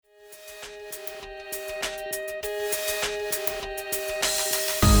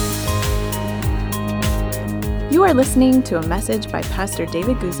You are listening to a message by Pastor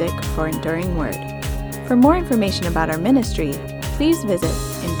David Guzik for Enduring Word. For more information about our ministry, please visit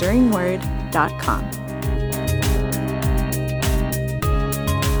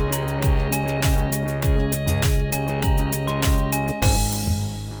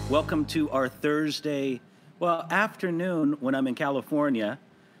Welcome to our Thursday, afternoon when I'm in California,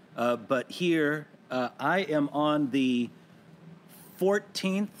 but here I am on the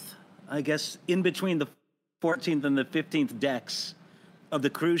 14th, I guess, in between the 14th and the 15th decks of the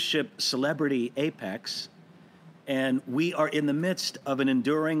cruise ship Celebrity Apex, and we are in the midst of an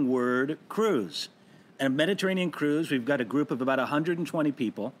Enduring Word cruise. A Mediterranean cruise. We've got a group of about 120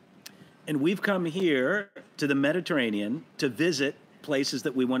 people, and we've come here to the Mediterranean to visit places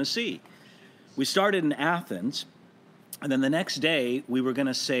that we want to see. We started in Athens, and then the next day we were going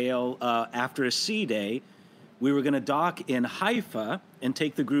to sail, after a sea day, we were going to dock in Haifa and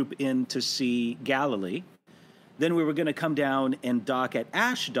take the group in to see Galilee. Then we were going to come down and dock at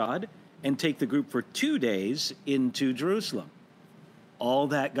Ashdod and take the group for 2 days into Jerusalem. All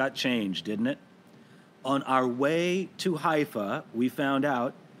that got changed, didn't it? On our way to Haifa, we found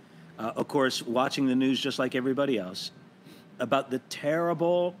out, of course, watching the news just like everybody else, about the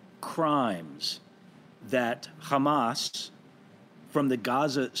terrible crimes that Hamas from the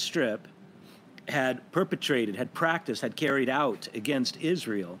Gaza Strip had perpetrated, had practiced, had carried out against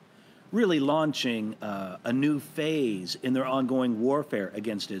Israel, really launching a new phase in their ongoing warfare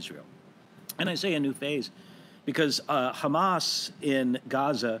against Israel. And I say a new phase because Hamas in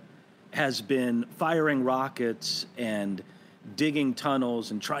Gaza has been firing rockets and digging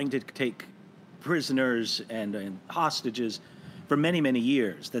tunnels and trying to take prisoners and hostages for many, many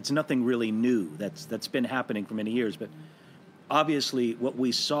years. That's nothing really new. That's been happening for many years. But obviously what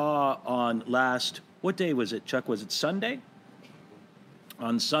we saw on what day was it, Chuck? Was it Sunday?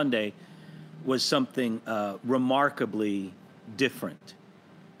 On Sunday was something remarkably different.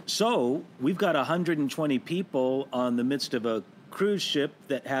 So we've got 120 people on the midst of a cruise ship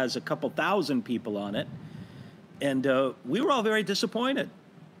that has a couple thousand people on it. And we were all very disappointed,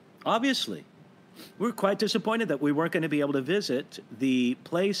 obviously. We were quite disappointed that we weren't going to be able to visit the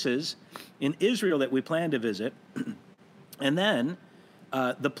places in Israel that we planned to visit. And then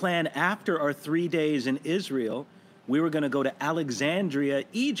the plan after our 3 days in Israel, we were going to go to Alexandria,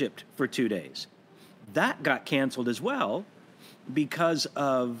 Egypt for 2 days. That got canceled as well because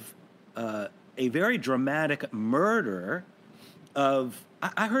of a very dramatic murder of,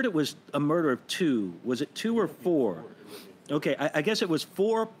 I heard it was a murder of 2. Was it 2 or 4? Okay, I guess it was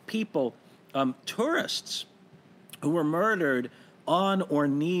 4 people, tourists, who were murdered on or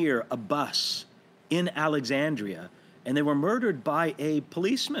near a bus in Alexandria. And they were murdered by a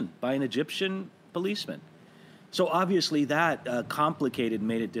policeman, by an Egyptian policeman. So obviously that complicated and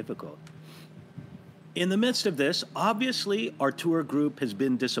made it difficult. In the midst of this, obviously our tour group has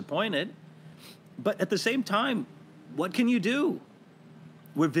been disappointed. But at the same time, what can you do?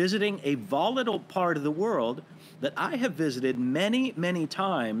 We're visiting a volatile part of the world that I have visited many, many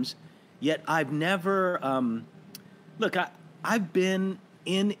times, yet I've never, I've been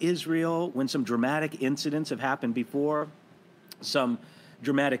in Israel when some dramatic incidents have happened before. Some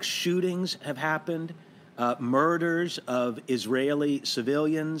dramatic shootings have happened, murders of Israeli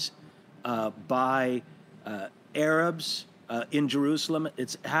civilians by Arabs in Jerusalem.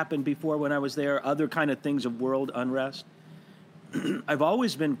 It's happened before when I was there, other kind of things of world unrest. I've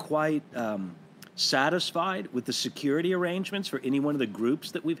always been quite satisfied with the security arrangements for any one of the groups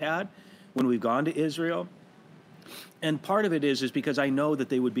that we've had when we've gone to Israel. And part of it is because I know that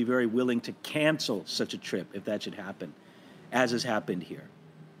they would be very willing to cancel such a trip if that should happen, as has happened here.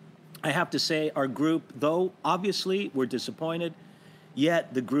 I have to say our group, though obviously we're disappointed,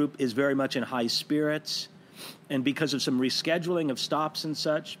 yet the group is very much in high spirits. And because of some rescheduling of stops and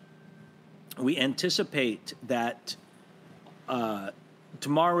such, we anticipate that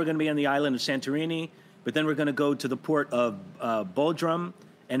tomorrow we're going to be on the island of Santorini, but then we're going to go to the port of Bodrum.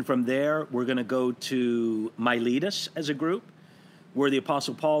 And from there, we're going to go to Miletus as a group, where the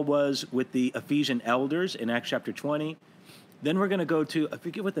Apostle Paul was with the Ephesian elders in Acts chapter 20. Then we're going to go to, I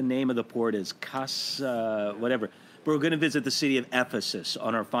forget what the name of the port is, whatever. But we're going to visit the city of Ephesus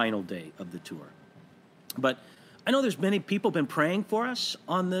on our final day of the tour. But I know there's many people been praying for us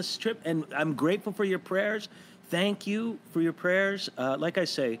on this trip, and I'm grateful for your prayers. Thank you for your prayers. Like I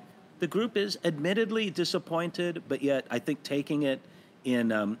say, the group is admittedly disappointed, but yet I think taking it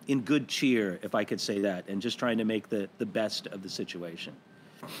in good cheer, if I could say that, and just trying to make the best of the situation.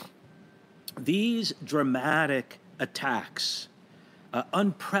 These dramatic attacks,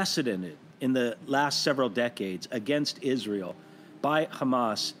 unprecedented in the last several decades against Israel by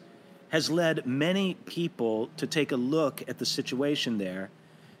Hamas, has led many people to take a look at the situation there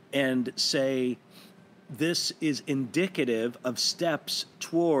and say, this is indicative of steps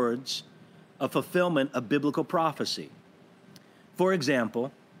towards a fulfillment of biblical prophecy. For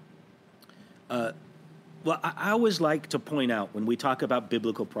example, I always like to point out when we talk about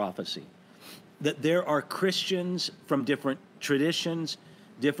biblical prophecy that there are Christians from different traditions,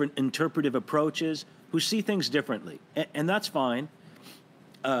 different interpretive approaches who see things differently, and that's fine.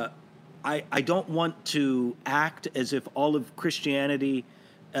 I don't want to act as if all of Christianity,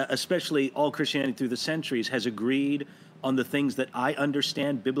 especially all Christianity through the centuries, has agreed on the things that I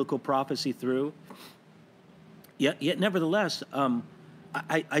understand biblical prophecy through. Yet nevertheless,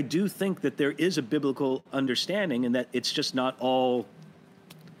 I do think that there is a biblical understanding and that it's just not all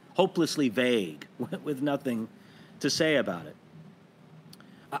hopelessly vague with nothing to say about it.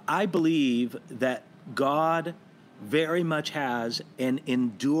 I believe that God very much has an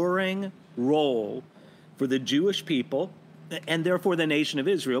enduring role for the Jewish people and therefore the nation of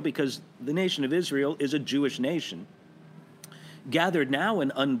Israel, because the nation of Israel is a Jewish nation, gathered now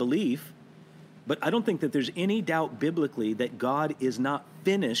in unbelief. But I don't think that there's any doubt biblically that God is not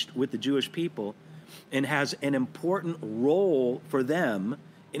finished with the Jewish people and has an important role for them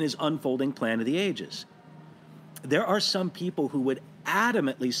in his unfolding plan of the ages. There are some people who would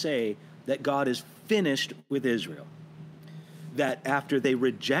adamantly say that God is finished with Israel, that after they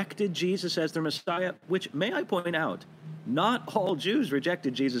rejected Jesus as their Messiah, which, may I point out, not all Jews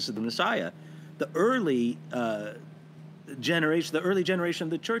rejected Jesus as the Messiah. The early generation of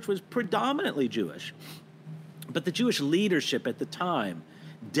the church was predominantly Jewish. But the Jewish leadership at the time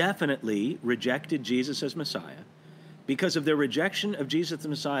definitely rejected Jesus as Messiah. Because of their rejection of Jesus the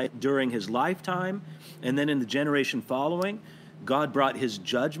Messiah during his lifetime, and then in the generation following, God brought his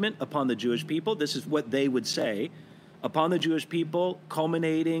judgment upon the Jewish people. This is what they would say, upon the Jewish people,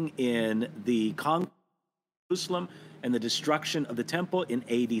 culminating in the conquest of Jerusalem and the destruction of the temple in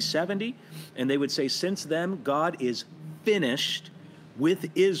AD 70. And they would say, since then, God is finished with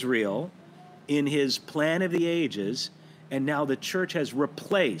Israel in his plan of the ages, and now the church has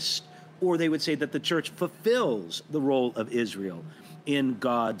replaced, or they would say that the church fulfills the role of Israel in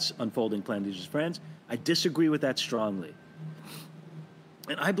God's unfolding plan of the ages. Friends, I disagree with that strongly.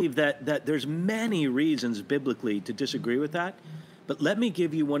 And I believe that there's many reasons biblically to disagree with that, but let me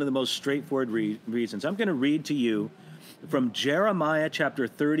give you one of the most straightforward reasons. I'm going to read to you from Jeremiah chapter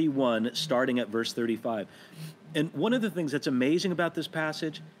 31, starting at verse 35. And one of the things that's amazing about this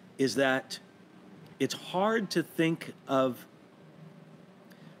passage is that it's hard to think of,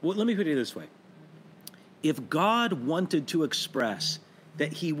 well, let me put it this way. If God wanted to express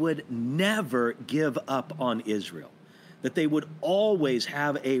that he would never give up on Israel, that they would always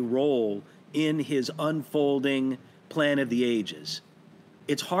have a role in his unfolding plan of the ages,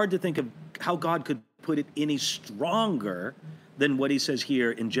 it's hard to think of how God could put it any stronger than what he says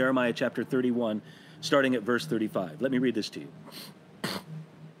here in Jeremiah chapter 31, starting at verse 35. Let me read this to you.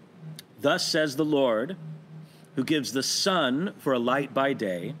 Thus says the Lord, who gives the sun for a light by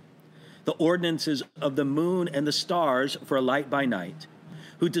day, the ordinances of the moon and the stars for a light by night,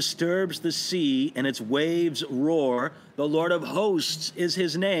 who disturbs the sea and its waves roar. The Lord of hosts is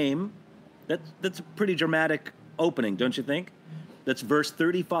his name. That's a pretty dramatic opening, don't you think? That's verse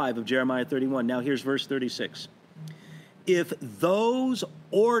 35 of Jeremiah 31. Now here's verse 36. If those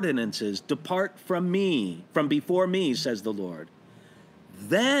ordinances depart from me, from before me, says the Lord,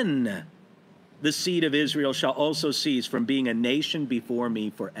 then the seed of Israel shall also cease from being a nation before me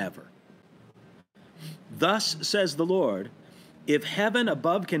forever. Thus says the Lord, if heaven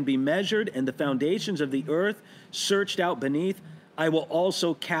above can be measured and the foundations of the earth searched out beneath, I will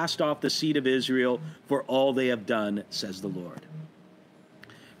also cast off the seed of Israel for all they have done, says the Lord.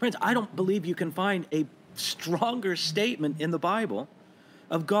 Friends, I don't believe you can find a stronger statement in the Bible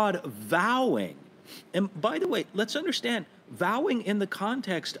of God vowing. And by the way, let's understand, vowing in the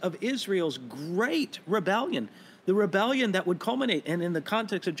context of Israel's great rebellion, the rebellion that would culminate, and in the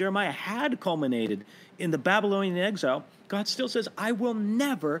context of Jeremiah had culminated in the Babylonian exile. God still says, I will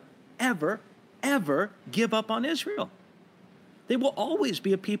never, ever, ever give up on Israel. They will always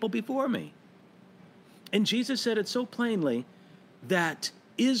be a people before me. And Jesus said it so plainly that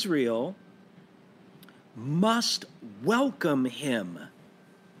Israel must welcome him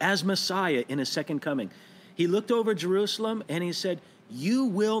as Messiah in his second coming. He looked over Jerusalem and he said, you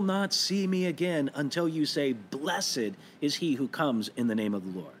will not see me again until you say, blessed is he who comes in the name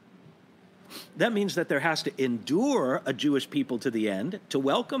of the Lord. That means that there has to endure a Jewish people to the end to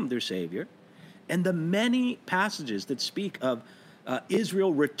welcome their Savior. And the many passages that speak of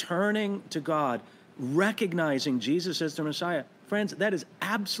Israel returning to God, recognizing Jesus as their Messiah, Friends, that is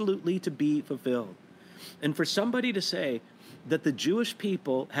absolutely to be fulfilled. And for somebody to say that the Jewish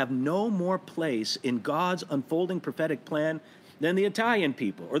people have no more place in God's unfolding prophetic plan than the Italian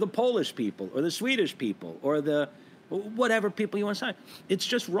people or the Polish people or the Swedish people or the whatever people you want to say, it's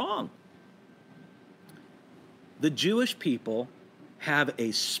just wrong. The Jewish people have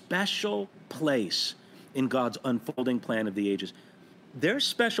a special place in God's unfolding plan of the ages. Their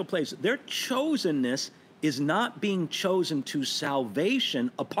special place, their chosenness is not being chosen to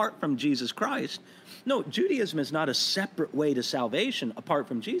salvation apart from Jesus Christ. No, Judaism is not a separate way to salvation apart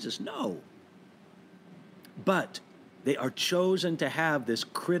from Jesus. No. But they are chosen to have this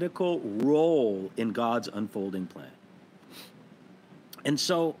critical role in God's unfolding plan. And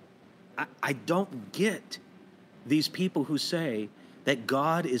so I don't get these people who say that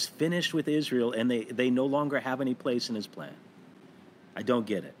God is finished with Israel and they no longer have any place in his plan. I don't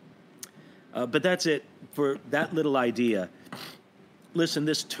get it. But that's it for that little idea. Listen,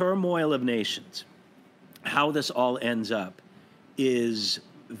 this turmoil of nations, how this all ends up, is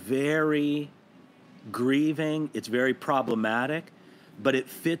very grieving. It's very problematic, but it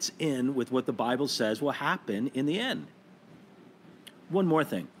fits in with what the Bible says will happen in the end. One more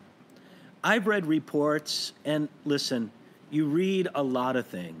thing. I've read reports, and listen, you read a lot of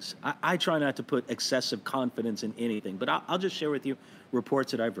things. I try not to put excessive confidence in anything, but I'll just share with you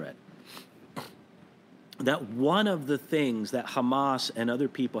reports that I've read. That one of the things that Hamas and other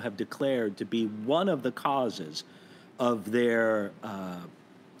people have declared to be one of the causes of their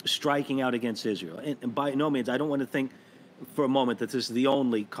striking out against Israel, and by no means, I don't want to think for a moment that this is the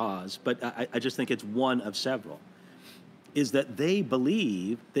only cause, but I just think it's one of several, is that they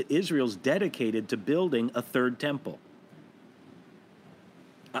believe that Israel's dedicated to building a third temple.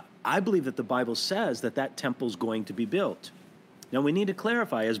 I believe that the Bible says that that temple's going to be built. Now, we need to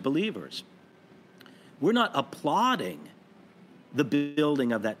clarify as believers, we're not applauding the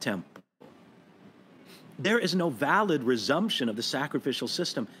building of that temple. There is no valid resumption of the sacrificial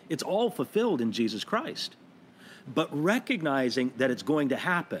system. It's all fulfilled in Jesus Christ. But recognizing that it's going to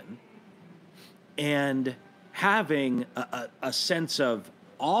happen and having a sense of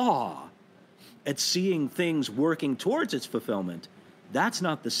awe at seeing things working towards its fulfillment, that's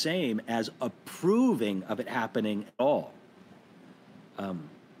not the same as approving of it happening at all.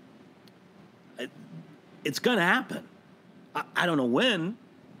 It's going to happen. I don't know when.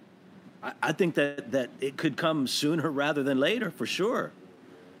 I think that it could come sooner rather than later, for sure.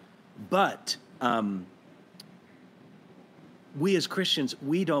 But we as Christians,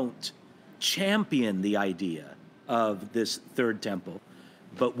 we don't champion the idea of this third temple,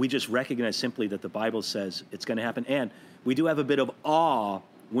 but we just recognize simply that the Bible says it's going to happen. And we do have a bit of awe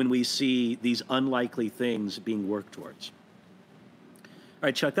when we see these unlikely things being worked towards. All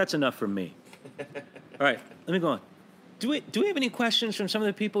right, Chuck, that's enough from me. All right, let me go on. Do we have any questions from some of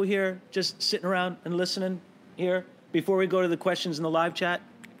the people here just sitting around and listening here before we go to the questions in the live chat?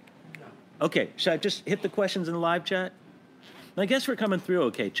 No. Okay, should I just hit the questions in the live chat? I guess we're coming through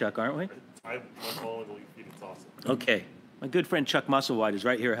okay, Chuck, aren't we? I'm following the lead feed. It's awesome. Okay. My good friend Chuck Musselwhite is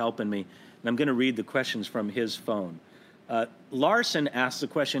right here helping me, and I'm going to read the questions from his phone. Larson asks the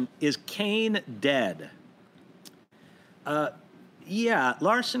question, is Cain dead? Yeah,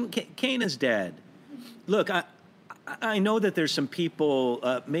 Larson, Cain is dead. Look, I know that there's some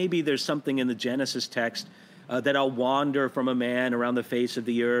people, maybe there's something in the Genesis text that I'll wander from a man around the face of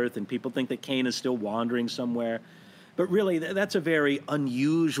the earth, and people think that Cain is still wandering somewhere. But really, that's a very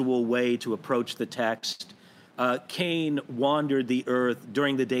unusual way to approach the text. Cain wandered the earth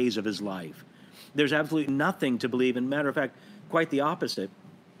during the days of his life. There's absolutely nothing to believe in. Matter of fact, quite the opposite.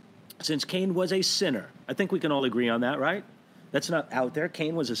 Since Cain was a sinner, I think we can all agree on that, right? That's not out there.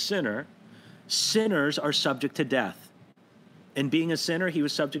 Cain was a sinner. Sinners are subject to death. And being a sinner, he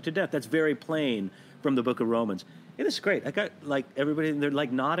was subject to death. That's very plain from the book of Romans. It is great. I got like everybody, they're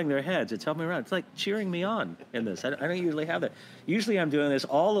like nodding their heads. It's helping me around. It's like cheering me on in this. I don't usually have that. Usually I'm doing this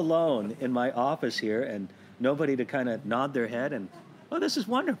all alone in my office here and nobody to kind of nod their head and, oh, this is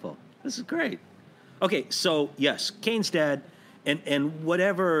wonderful. This is great. Okay, so yes, Cain's dead. And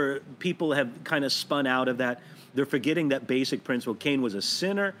whatever people have kind of spun out of that, they're forgetting that basic principle. Cain was a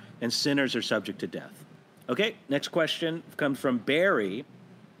sinner and sinners are subject to death. Okay, next question comes from Barry.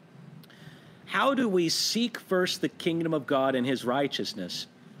 How do we seek first the kingdom of God and his righteousness,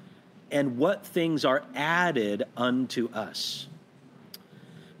 and what things are added unto us?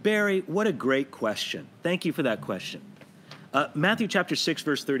 Barry, what a great question. Thank you for that question. Matthew chapter 6,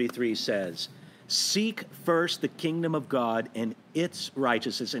 verse 33 says, seek first the kingdom of God and its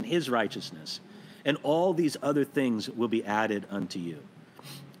righteousness and his righteousness, and all these other things will be added unto you.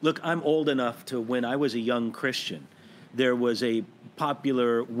 Look, I'm old enough to when I was a young Christian, there was a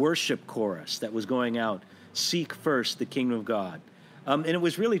popular worship chorus that was going out, seek first the kingdom of God. And it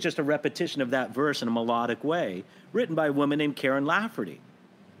was really just a repetition of that verse in a melodic way, written by a woman named Karen Lafferty.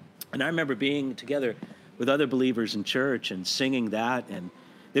 And I remember being together with other believers in church and singing that, and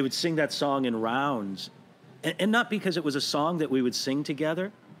they would sing that song in rounds. And not because it was a song that we would sing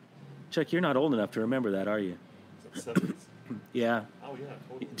together. Chuck, you're not old enough to remember that, are you? Is that 70s? Yeah. Oh, yeah,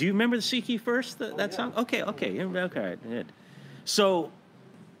 totally. Do you remember the Seek Ye First, that song? Okay. Good. So,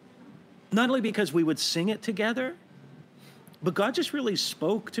 not only because we would sing it together, but God just really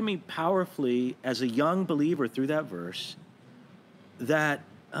spoke to me powerfully as a young believer through that verse that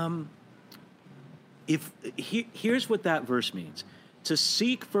here's what that verse means. To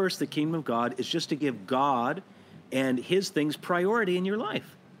seek first the kingdom of God is just to give God and his things priority in your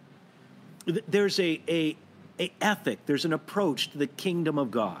life. There's a ethic, there's an approach to the kingdom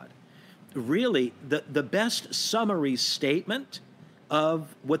of God. Really, the best summary statement of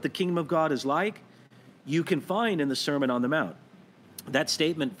what the kingdom of God is like, you can find in the Sermon on the Mount. That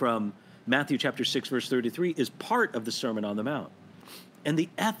statement from Matthew chapter 6, verse 33 is part of the Sermon on the Mount. And the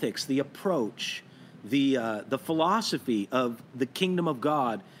ethics, the approach, the philosophy of the kingdom of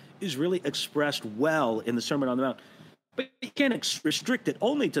God is really expressed well in the Sermon on the Mount. But you can't restrict it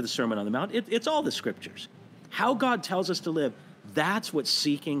only to the Sermon on the Mount. It's all the scriptures. How God tells us to live, that's what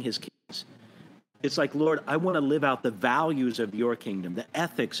seeking his kingdom is. It's like, Lord, I want to live out the values of your kingdom, the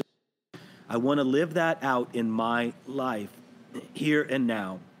ethics. I want to live that out in my life here and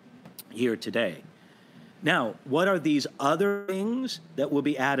now, here today. Now, what are these other things that will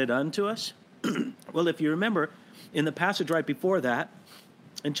be added unto us? Well, if you remember, in the passage right before that,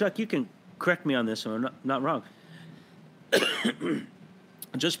 and Chuck, you can correct me on this, so I'm not wrong.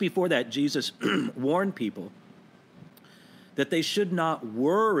 Just before that, Jesus warned people that they should not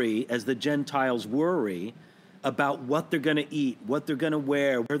worry as the Gentiles worry about what they're going to eat, what they're going to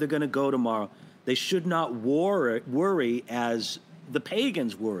wear, where they're going to go tomorrow. They should not worry as the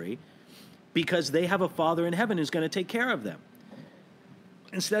pagans worry, because they have a Father in heaven who's going to take care of them.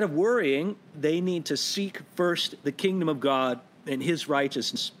 Instead of worrying, they need to seek first the kingdom of God and his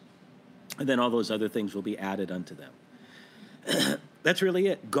righteousness, and then all those other things will be added unto them. That's really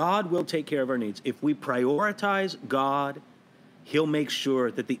it. God will take care of our needs. If we prioritize God, he'll make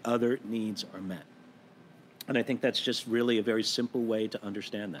sure that the other needs are met. And I think that's just really a very simple way to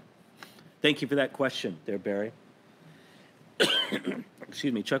understand that. Thank you for that question there, Barry.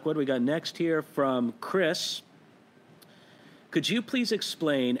 Excuse me, Chuck, what do we got next here from Chris? Could you please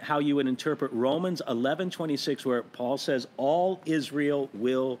explain how you would interpret Romans 11:26, where Paul says all Israel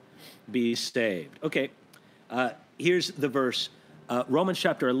will be saved? Okay, here's the verse, Romans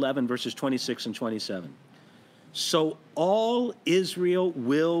chapter 11, verses 26 and 27. So all Israel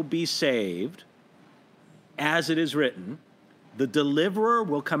will be saved, as it is written, the deliverer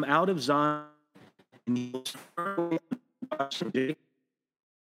will come out of Zion, and he will question.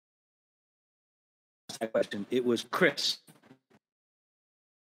 It was Chris.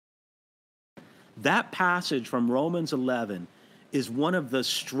 That passage from Romans 11 is one of the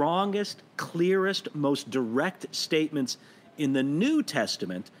strongest, clearest, most direct statements in the New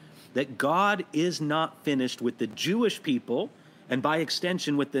Testament that God is not finished with the Jewish people, and by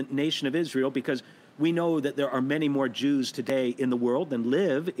extension with the nation of Israel, because we know that there are many more Jews today in the world than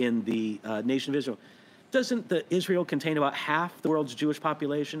live in the nation of Israel. Doesn't the Israel contain about half the world's Jewish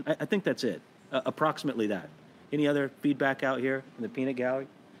population? I think that's it, approximately that. Any other feedback out here in the peanut gallery?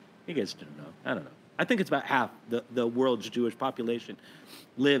 You guys don't know. I don't know. I think it's about half the world's Jewish population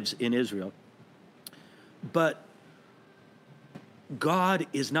lives in Israel. But God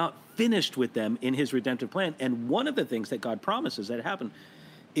is not finished with them in his redemptive plan. And one of the things that God promises that happen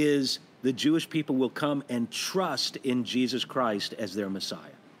is the Jewish people will come and trust in Jesus Christ as their Messiah.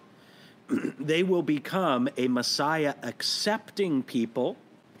 They will become a Messiah-accepting people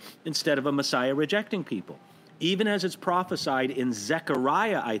instead of a Messiah-rejecting people. Even as it's prophesied in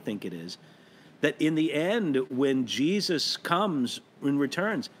Zechariah, I think it is, that in the end, when Jesus comes and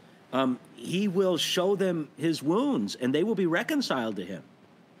returns, he will show them his wounds, and they will be reconciled to him.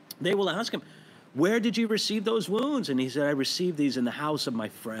 They will ask him, where did you receive those wounds? And he said, I received these in the house of my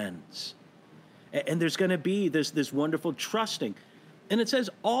friends. And there's going to be this wonderful trusting. And it says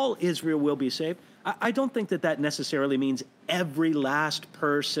all Israel will be saved. I don't think that necessarily means every last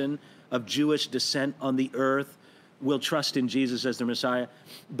person of Jewish descent on the earth will trust in Jesus as their Messiah,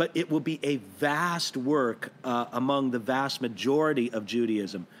 but it will be a vast work among the vast majority of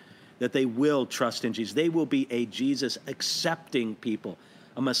Judaism that they will trust in Jesus. They will be a Jesus-accepting people,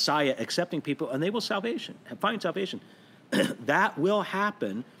 a Messiah-accepting people, and they will find salvation. That will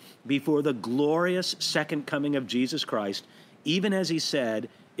happen before the glorious second coming of Jesus Christ, even as he said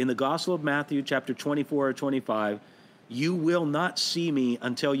in the Gospel of Matthew, chapter 24 or 25, you will not see me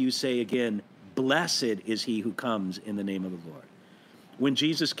until you say again, blessed is he who comes in the name of the Lord. When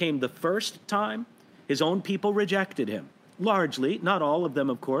Jesus came the first time, his own people rejected him. Largely, not all of them,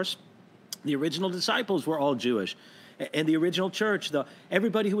 of course. The original disciples were all Jewish. And the original church,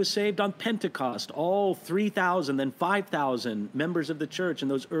 everybody who was saved on Pentecost, all 3,000, then 5,000 members of the church in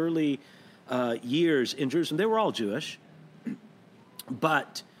those early years in Jerusalem, they were all Jewish.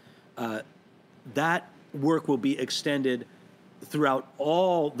 But that work will be extended throughout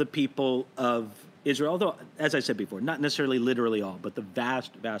all the people of Israel, although, as I said before, not necessarily literally all, but the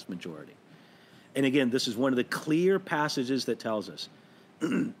vast, vast majority. And again, this is one of the clear passages that tells us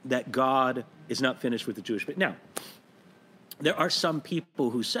that God is not finished with the Jewish people. Now, there are some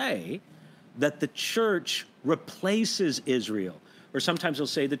people who say that the church replaces Israel, or sometimes they'll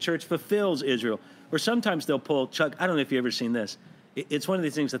say the church fulfills Israel, or sometimes they'll pull, Chuck, I don't know if you've ever seen this. It's one of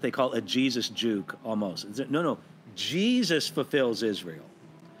these things that they call a Jesus juke almost. No, Jesus fulfills Israel.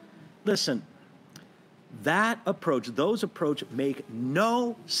 Listen, those approach make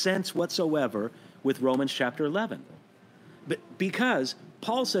no sense whatsoever with Romans chapter 11. But because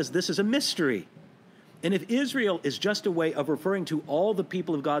Paul says this is a mystery. And if Israel is just a way of referring to all the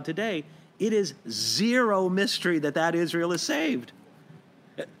people of God today, it is zero mystery that Israel is saved.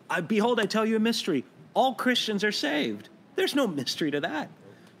 Behold, I tell you a mystery. All Christians are saved. There's no mystery to that.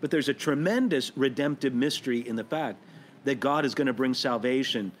 But there's a tremendous redemptive mystery in the fact that God is going to bring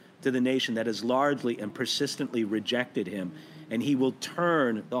salvation to the nation that has largely and persistently rejected him. And he will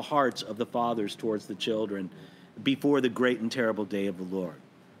turn the hearts of the fathers towards the children before the great and terrible day of the Lord.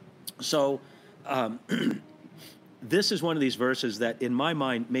 So this is one of these verses that in my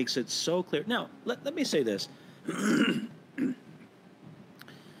mind makes it so clear. Now, let me say this,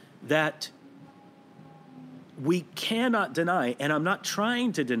 that we cannot deny, and I'm not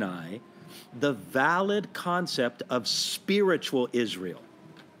trying to deny, the valid concept of spiritual Israel.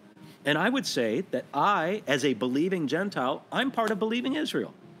 And I would say that I, as a believing Gentile, I'm part of believing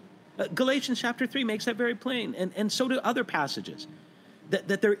Israel. Galatians chapter 3 makes that very plain, and so do other passages,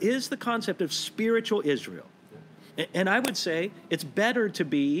 that there is the concept of spiritual Israel. And I would say it's better to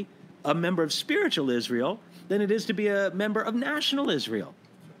be a member of spiritual Israel than it is to be a member of national Israel.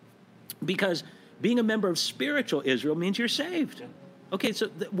 Because being a member of spiritual Israel means you're saved. Okay, so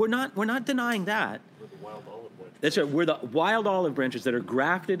we're not denying that. We're the wild olive branch. That's right. We're the wild olive branches that are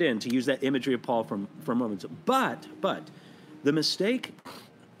grafted in, to use that imagery of Paul from Romans. But the mistake.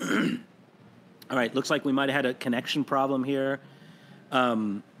 All right, looks like we might have had a connection problem here.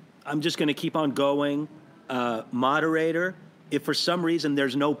 I'm just going to keep on going. Moderator, if for some reason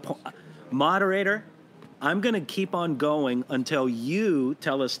there's no moderator, I'm going to keep on going until you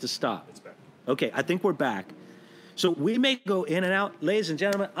tell us to stop. It's back. Okay, I think we're back. So we may go in and out. Ladies and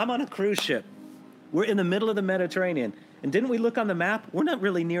gentlemen, I'm on a cruise ship. We're in the middle of the Mediterranean. And didn't we look on the map? We're not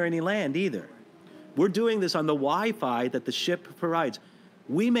really near any land either. We're doing this on the Wi-Fi that the ship provides.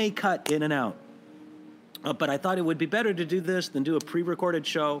 We may cut in and out. But I thought it would be better to do this than do a pre-recorded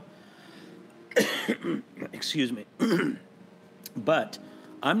show. Excuse me. But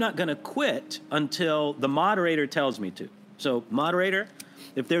I'm not going to quit until the moderator tells me to. So, moderator,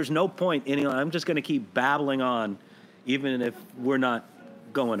 if there's no point anymore, I'm just going to keep babbling on, even if we're not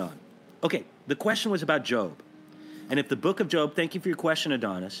going on. Okay, the question was about Job. And if the book of Job, thank you for your question,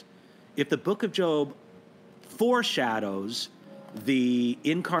 Adonis, if the book of Job foreshadows the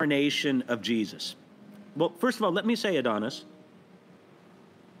incarnation of Jesus. Well, first of all, let me say, Adonis,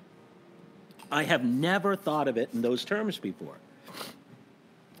 I have never thought of it in those terms before.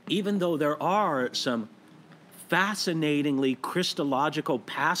 Even though there are some fascinatingly Christological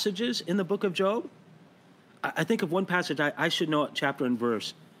passages in the book of Job, I think of one passage, I should know it, chapter and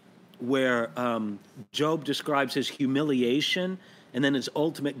verse, where Job describes his humiliation and then his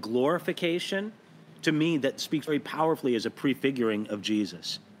ultimate glorification. To me, that speaks very powerfully as a prefiguring of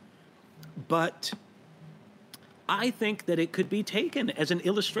Jesus. But I think that it could be taken as an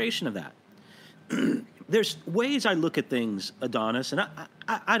illustration of that. There's ways I look at things, Adonis, and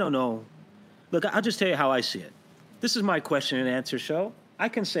I don't know. Look, I'll just tell you how I see it. This is my question and answer show. I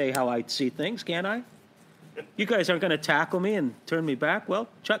can say how I see things, can't I? You guys aren't going to tackle me and turn me back? Well,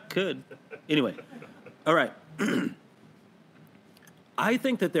 Chuck could. Anyway, all right. I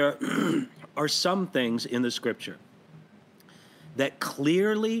think that there are some things in the scripture that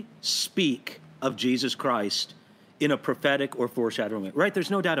clearly speak of Jesus Christ in a prophetic or foreshadowing way, right?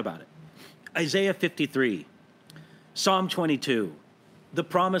 There's no doubt about it. Isaiah 53, Psalm 22, the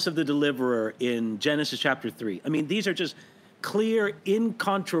promise of the deliverer in Genesis chapter 3. I mean, these are just clear,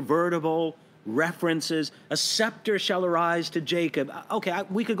 incontrovertible references. A scepter shall arise to Jacob. Okay,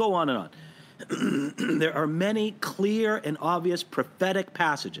 we could go on and on. There are many clear and obvious prophetic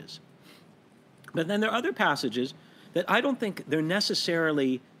passages. But then there are other passages that I don't think they're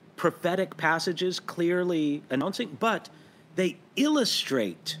necessarily prophetic passages clearly announcing, but they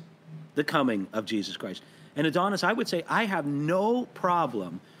illustrate the coming of Jesus Christ. And Adonis, I would say I have no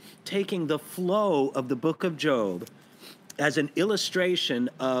problem taking the flow of the book of Job as an illustration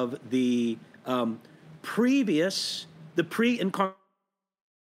of the pre-incarnation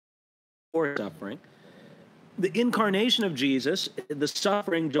suffering, the incarnation of Jesus, the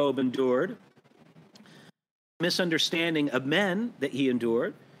suffering Job endured, misunderstanding of men that he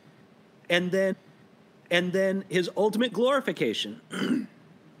endured, and then his ultimate glorification.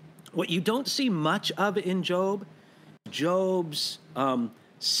 What you don't see much of in Job, Job's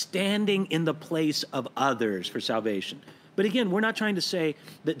standing in the place of others for salvation. But again, we're not trying to say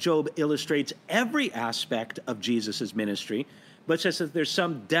that Job illustrates every aspect of Jesus' ministry, but just that there's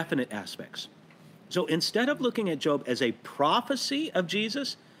some definite aspects. So instead of looking at Job as a prophecy of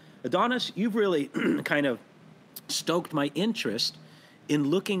Jesus, Adonis, you've really kind of stoked my interest in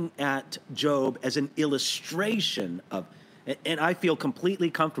looking at Job as an illustration of, and I feel completely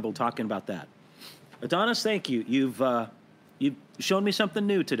comfortable talking about that. Adonis, thank you. You've shown me something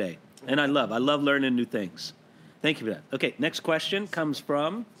new today, and I love learning new things. Thank you for that. Okay, next question comes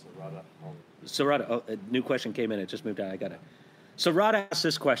from Sarada. Oh, a new question came in. It just moved out. I got it. Sarada asks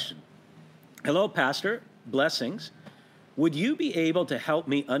this question. Hello, Pastor. Blessings. Would you be able to help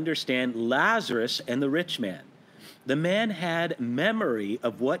me understand Lazarus and the rich man? The man had memory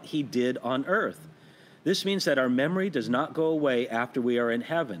of what he did on earth. This means that our memory does not go away after we are in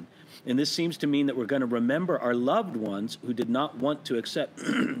heaven. And this seems to mean that we're going to remember our loved ones who did not want to accept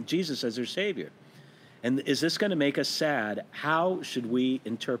Jesus as their Savior. And is this going to make us sad? How should we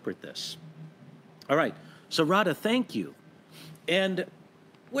interpret this? All right. So, Radha, thank you. And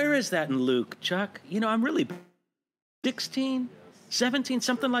where is that in Luke, Chuck? You know, I'm really 16, 17,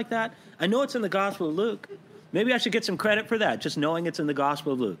 something like that. I know it's in the Gospel of Luke. Maybe I should get some credit for that, just knowing it's in the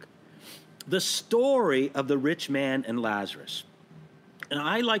Gospel of Luke. The story of the rich man and Lazarus. And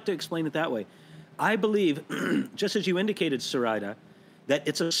I like to explain it that way. I believe, just as you indicated, Sarita, that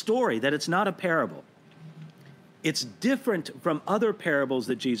it's a story, that it's not a parable. It's different from other parables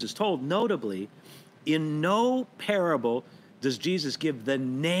that Jesus told. Notably, in no parable does Jesus give the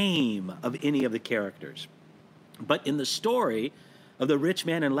name of any of the characters. But in the story of the rich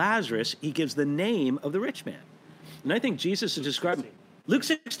man and Lazarus, he gives the name of the rich man. And I think Jesus is describing... Luke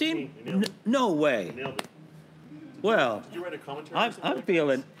 16? No way. Well, did you write a commentary? I'm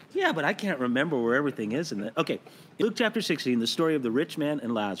feeling... Yeah, but I can't remember where everything is in that. Okay, Luke chapter 16, the story of the rich man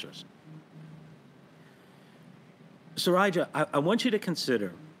and Lazarus. Sarija, I want you to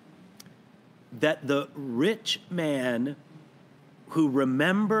consider that the rich man who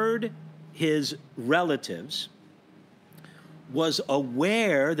remembered his relatives was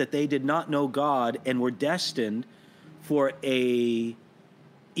aware that they did not know God and were destined for a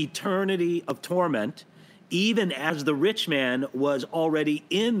eternity of torment, even as the rich man was already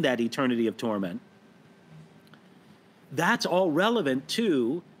in that eternity of torment. That's all relevant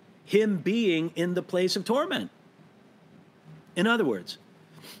to him being in the place of torment. In other words,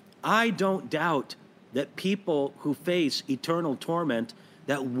 I don't doubt that people who face eternal torment,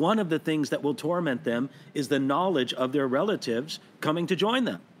 that one of the things that will torment them is the knowledge of their relatives coming to join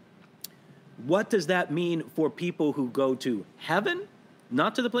them. What does that mean for people who go to heaven,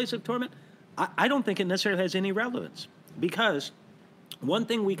 not to the place of torment? I don't think it necessarily has any relevance, because one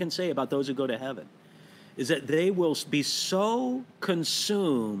thing we can say about those who go to heaven is that they will be so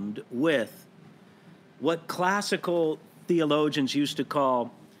consumed with what classical theologians used to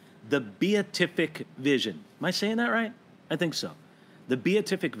call the beatific vision. Am I saying that right? I think so. The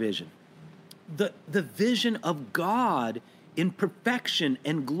beatific vision. The vision of God in perfection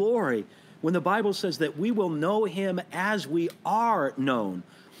and glory, when the Bible says that we will know him as we are known.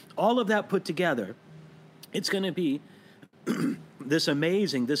 All of that put together, it's going to be this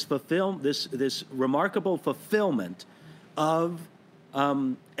amazing, this remarkable fulfillment of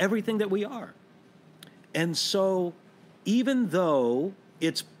everything that we are. And so, even though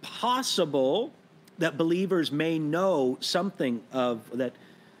it's possible that believers may know something of that,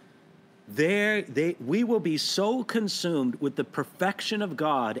 we will be so consumed with the perfection of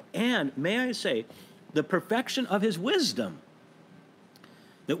God and, may I say, the perfection of his wisdom,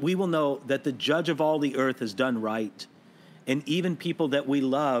 that we will know that the judge of all the earth has done right. And even people that we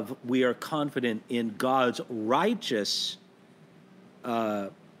love, we are confident in God's righteous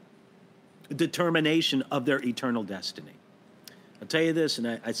determination of their eternal destiny. I'll tell you this,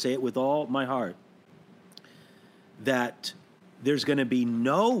 and I say it with all my heart, that there's going to be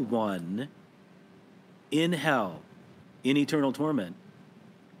no one in hell, in eternal torment,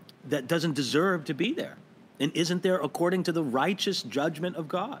 that doesn't deserve to be there and isn't there according to the righteous judgment of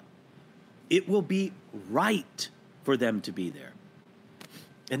God. It will be right for them to be there.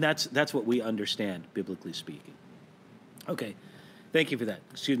 And that's what we understand, biblically speaking. Okay, thank you for that.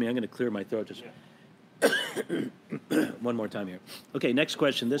 Excuse me, I'm going to clear my throat just one more time here. Okay, next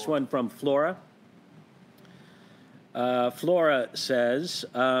question. This one from Flora. Flora says,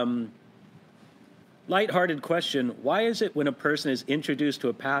 lighthearted question, why is it when a person is introduced to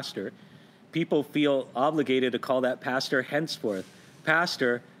a pastor, people feel obligated to call that pastor henceforth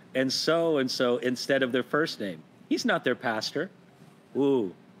pastor and so instead of their first name? He's not their pastor.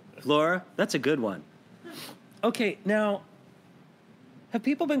 Ooh, Flora, that's a good one. Okay, now, have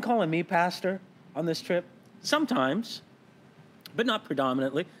people been calling me pastor on this trip? Sometimes, but not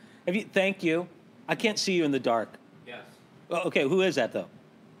predominantly. Thank you. I can't see you in the dark. Yes. Oh, okay, who is that though?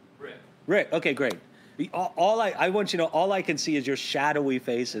 Rick. Rick, okay, great. I want you to know, all I can see is your shadowy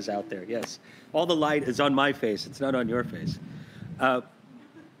faces out there, yes. All the light is on my face, it's not on your face.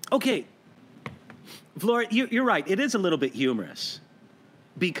 Okay, Flora, you're right, it is a little bit humorous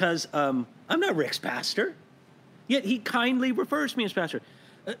because I'm not Rick's pastor, yet he kindly refers to me as pastor.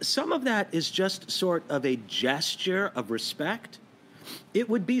 Some of that is just sort of a gesture of respect. It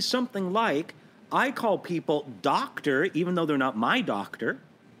would be something like, I call people doctor, even though they're not my doctor.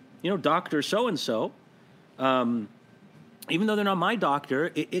 You know, Dr. So-and-so. Even though they're not my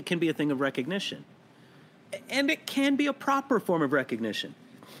doctor, it can be a thing of recognition. And it can be a proper form of recognition.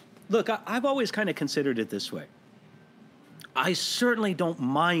 Look, I've always kind of considered it this way. I certainly don't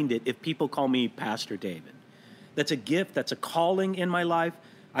mind it if people call me Pastor David. That's a gift, that's a calling in my life.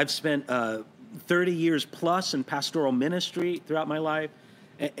 I've spent 30 years plus in pastoral ministry throughout my life.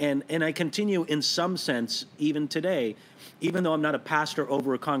 And I continue in some sense, even today, even though I'm not a pastor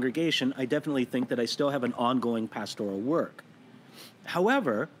over a congregation, I definitely think that I still have an ongoing pastoral work.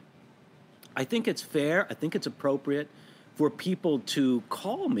 However, I think it's fair, I think it's appropriate for people to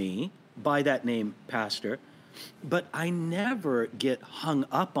call me by that name, pastor, but I never get hung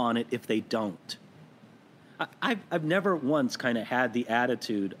up on it if they don't. I've never once kind of had the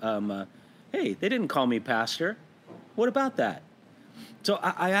attitude, hey, they didn't call me pastor. What about that? So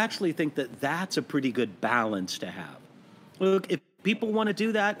I actually think that that's a pretty good balance to have. Look, if people want to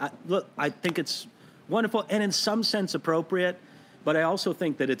do that, I think it's wonderful and in some sense appropriate, but I also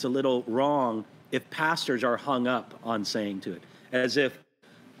think that it's a little wrong if pastors are hung up on saying to it, as if,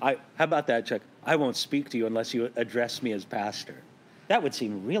 how about that, Chuck? I won't speak to you unless you address me as pastor. That would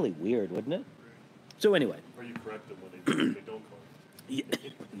seem really weird, wouldn't it? So anyway. Or you correct them when they don't call you.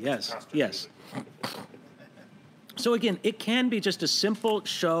 Yes, Pastor yes. David. So again, it can be just a simple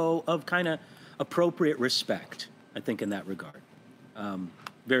show of kind of appropriate respect, I think, in that regard.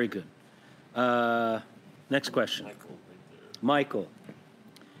 Very good. Next question. Michael.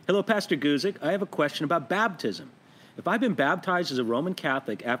 Hello, Pastor Guzik. I have a question about baptism. If I've been baptized as a Roman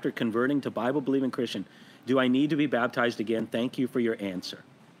Catholic after converting to Bible-believing Christian, do I need to be baptized again? Thank you for your answer.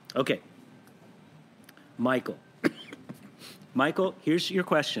 Okay. Michael. Michael, here's your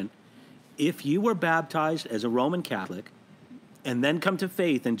question. If you were baptized as a Roman Catholic and then come to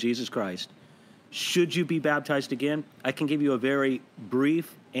faith in Jesus Christ, should you be baptized again? I can give you a very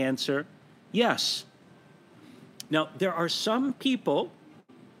brief answer. Yes. Now, there are some people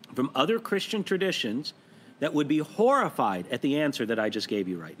from other Christian traditions that would be horrified at the answer that I just gave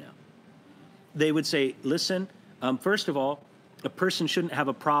you right now. They would say, listen, first of all, a person shouldn't have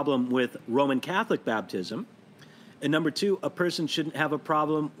a problem with Roman Catholic baptism. And number two, a person shouldn't have a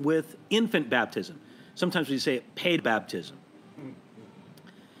problem with infant baptism. Sometimes we say paid baptism.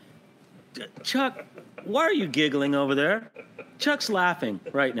 Chuck, why are you giggling over there? Chuck's laughing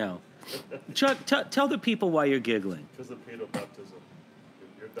right now. Chuck, tell the people why you're giggling. Because of paedo baptism.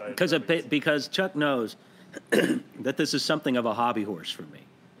 Because Chuck knows that this is something of a hobby horse for me.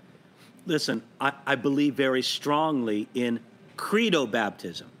 Listen, I believe very strongly in credo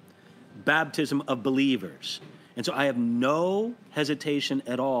baptism, baptism of believers. And so I have no hesitation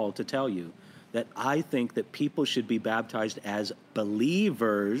at all to tell you that I think that people should be baptized as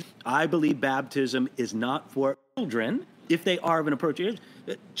believers. I believe baptism is not for children, if they are of an appropriate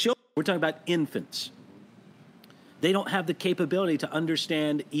age. Children, we're talking about infants. They don't have the capability to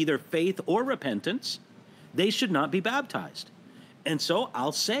understand either faith or repentance. They should not be baptized. And so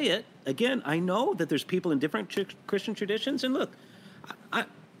I'll say it again. I know that there's people in different Christian traditions, and look, I'm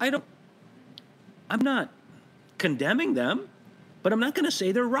not condemning them. But I'm not going to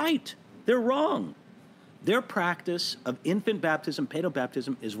say they're right. They're wrong. Their practice of infant baptism,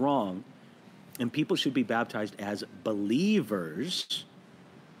 paedobaptism, is wrong, and people should be baptized as believers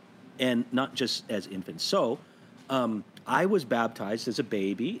and not just as infants. So I was baptized as a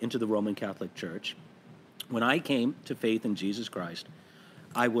baby into the Roman Catholic Church. When I came to faith in Jesus Christ,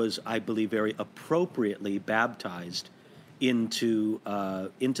 I was, I believe, very appropriately baptized into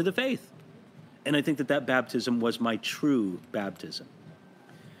the faith. And I think that baptism was my true baptism.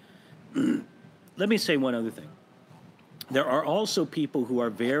 Let me say one other thing. There are also people who are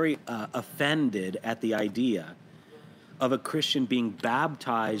very offended at the idea of a Christian being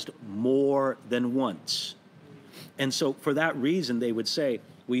baptized more than once. And so for that reason, they would say,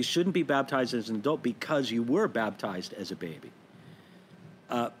 well, you shouldn't be baptized as an adult because you were baptized as a baby.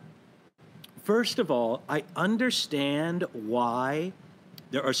 First of all, I understand why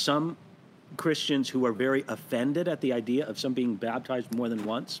there are some Christians who are very offended at the idea of some being baptized more than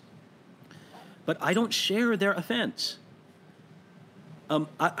once, but I don't share their offense.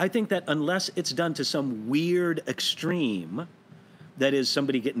 I think that unless it's done to some weird extreme, that is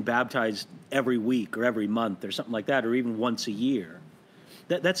somebody getting baptized every week or every month or something like that, or even once a year,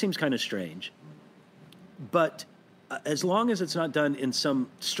 that seems kind of strange. But as long as it's not done in some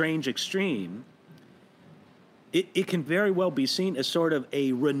strange extreme, it can very well be seen as sort of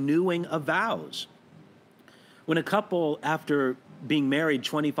a renewing of vows. When a couple, after being married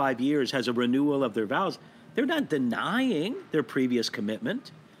 25 years, has a renewal of their vows, they're not denying their previous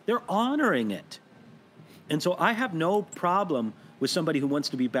commitment. They're honoring it. And so I have no problem with somebody who wants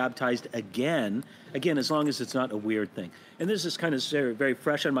to be baptized again, as long as it's not a weird thing. And this is kind of very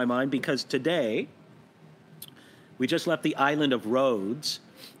fresh on my mind because today we just left the island of Rhodes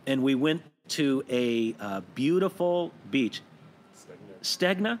and we went to a beautiful beach.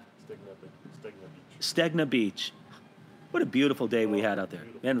 Stegna Beach. What a beautiful day we had out there.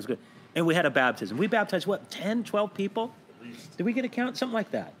 Man, it was good. And we had a baptism. We baptized, 10, 12 people? Did we get a count? Something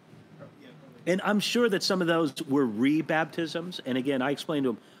like that. And I'm sure that some of those were re-baptisms. And again, I explained to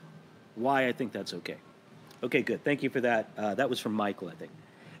them why I think that's okay. Okay, good. Thank you for that. That was from Michael, I think.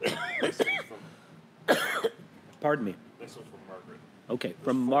 Pardon me. This was from Margaret. Okay,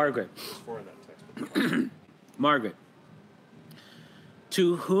 from Margaret. There's four in that text. Margaret.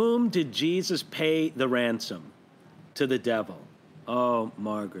 To whom did Jesus pay the ransom? To the devil. Oh,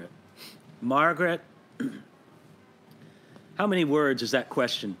 Margaret. Margaret, how many words is that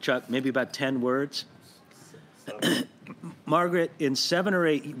question, Chuck? Maybe about 10 words? Margaret, in 7 or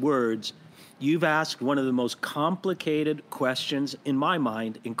 8 words, you've asked one of the most complicated questions, in my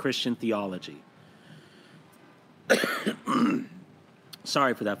mind, in Christian theology.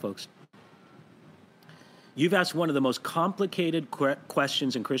 Sorry for that, folks. You've asked one of the most complicated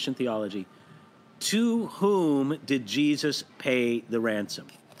questions in Christian theology. To whom did Jesus pay the ransom?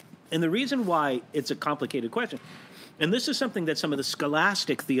 And the reason why it's a complicated question, and this is something that some of the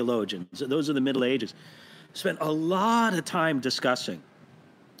scholastic theologians, those of the Middle Ages, spent a lot of time discussing.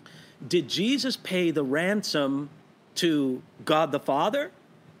 Did Jesus pay the ransom to God the Father?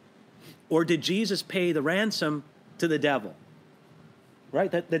 Or did Jesus pay the ransom to the devil? Right?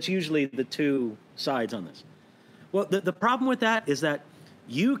 That's usually the two sides on this. Well, the problem with that is that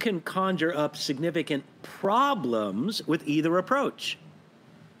you can conjure up significant problems with either approach.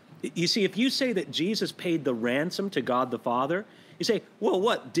 You see, if you say that Jesus paid the ransom to God the Father, you say, well,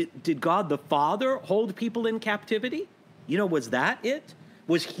 what? Did God the Father hold people in captivity? Was that it?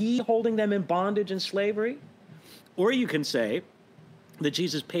 Was he holding them in bondage and slavery? Or you can say that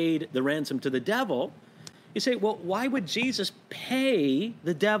Jesus paid the ransom to the devil. You say, well, why would Jesus pay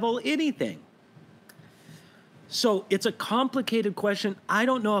the devil anything? So it's a complicated question. I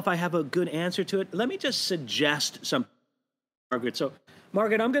don't know if I have a good answer to it. Let me just suggest something, Margaret. So,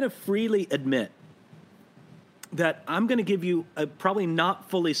 Margaret, I'm going to freely admit that I'm going to give you a probably not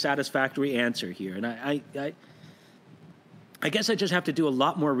fully satisfactory answer here. And I guess I just have to do a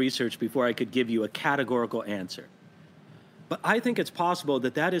lot more research before I could give you a categorical answer. But I think it's possible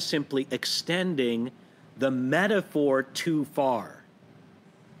that is simply extending the metaphor too far.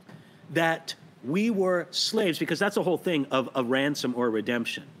 That we were slaves, because that's the whole thing of a ransom or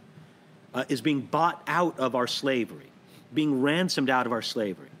redemption, is being bought out of our slavery, being ransomed out of our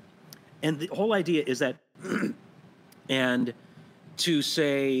slavery. And the whole idea is that, and to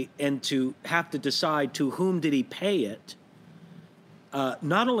say, and to have to decide to whom did he pay it,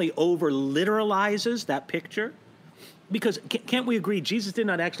 not only over-literalizes that picture, because can't we agree Jesus did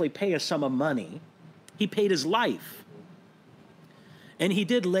not actually pay a sum of money. He paid his life. And he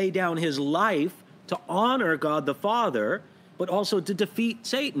did lay down his life to honor God the Father, but also to defeat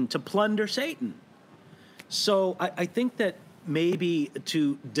Satan, to plunder Satan. So I think that maybe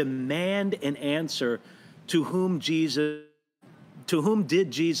to demand an answer to whom did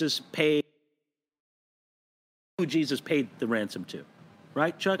Jesus pay, who Jesus paid the ransom to,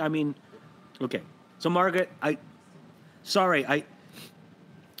 right, Chuck? I mean, okay. So Margaret,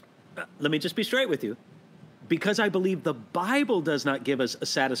 let me just be straight with you. Because I believe the Bible does not give us a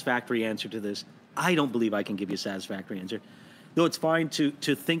satisfactory answer to this, I don't believe I can give you a satisfactory answer. Though it's fine to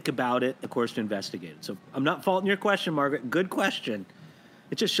think about it, of course, to investigate it. So I'm not faulting your question, Margaret. Good question.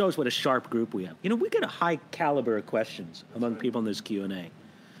 It just shows what a sharp group we have. You know, we get a high caliber of questions among people in this Q&A.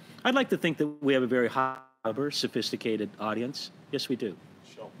 I'd like to think that we have a very high caliber, sophisticated audience. Yes, we do.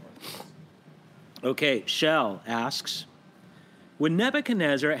 Okay, Shell asks, when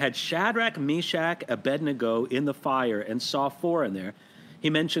Nebuchadnezzar had Shadrach, Meshach, Abednego in the fire and saw four in there, he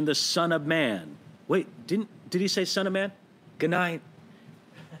mentioned the Son of Man. Wait, did he say Son of Man? Good night.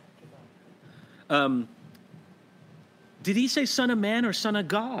 Did he say Son of Man or Son of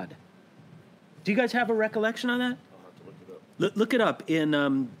God? Do you guys have a recollection on that? I'll have to look it up. Look it up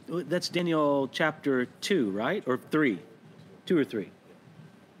in, that's Daniel chapter 2, right? Or 3? 2 or 3.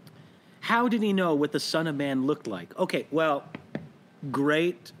 How did he know what the Son of Man looked like? Okay, well,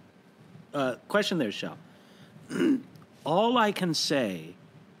 great question there, Shel. All I can say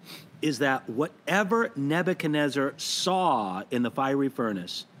is that whatever Nebuchadnezzar saw in the fiery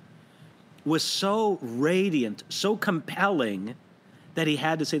furnace was so radiant, so compelling, that he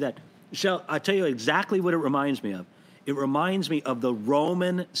had to say that. Shel, I'll tell you exactly what it reminds me of. It reminds me of the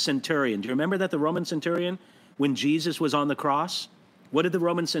Roman centurion. Do you remember that, the Roman centurion, when Jesus was on the cross? What did the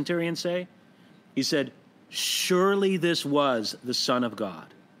Roman centurion say? He said, surely this was the Son of God.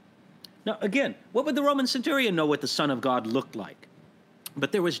 Now, again, what would the Roman centurion know what the Son of God looked like?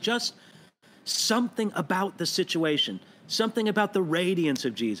 But there was just something about the situation, something about the radiance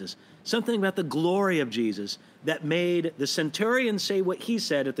of Jesus, something about the glory of Jesus that made the centurion say what he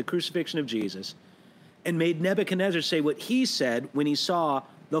said at the crucifixion of Jesus, and made Nebuchadnezzar say what he said when he saw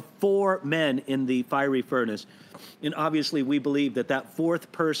the four men in the fiery furnace. And obviously, we believe that that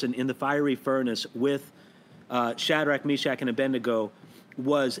fourth person in the fiery furnace with Shadrach, Meshach, and Abednego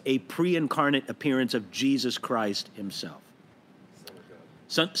was a pre-incarnate appearance of Jesus Christ himself.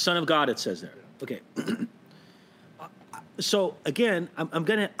 Son of God, it says there. Okay. So again,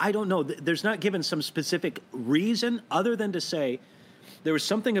 I don't know. There's not given some specific reason other than to say there was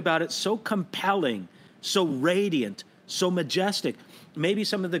something about it so compelling, so radiant, so majestic. Maybe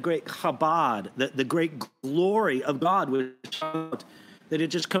some of the great Chabad, the great glory of God was out, that it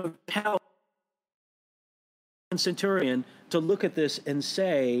just compelled the centurion to look at this and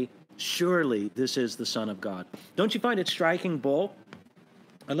say, surely this is the Son of God. Don't you find it striking, Bull?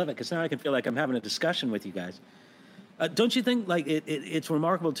 I love it, because now I can feel like I'm having a discussion with you guys. Don't you think like it's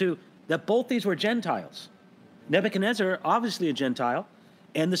remarkable, too, that both these were Gentiles? Nebuchadnezzar, obviously a Gentile,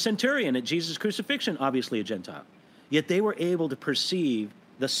 and the centurion at Jesus' crucifixion, obviously a Gentile. Yet they were able to perceive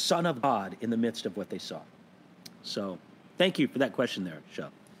the Son of God in the midst of what they saw. So thank you for that question there,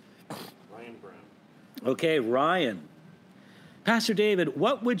 Shel. Ryan Brown. Okay, Ryan. Pastor David,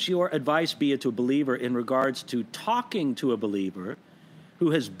 what would your advice be to a believer in regards to talking to a believer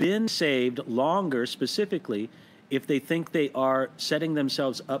who has been saved longer, specifically if they think they are setting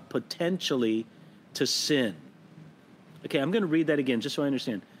themselves up potentially to sin? Okay, I'm going to read that again just so I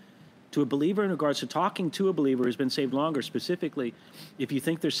understand. To a believer in regards to talking to a believer who's been saved longer, specifically if you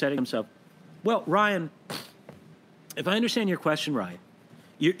think they're setting themselves. Well, Ryan, if I understand your question right,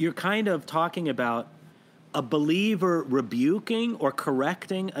 you're kind of talking about a believer rebuking or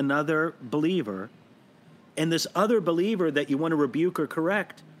correcting another believer, and this other believer that you want to rebuke or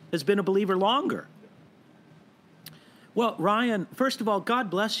correct has been a believer longer. Well, Ryan, first of all, God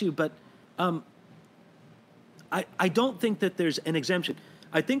bless you, but I don't think that there's an exemption.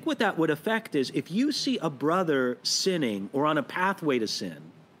 I think what that would affect is if you see a brother sinning or on a pathway to sin,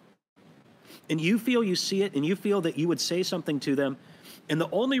 and you feel you see it and you feel that you would say something to them, and the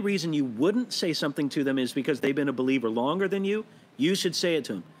only reason you wouldn't say something to them is because they've been a believer longer than you, you should say it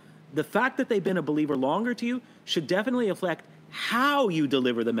to them. The fact that they've been a believer longer to you should definitely affect how you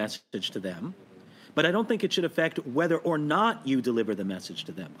deliver the message to them, but I don't think it should affect whether or not you deliver the message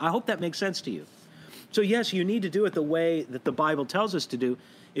to them. I hope that makes sense to you. So yes, you need to do it the way that the Bible tells us to do.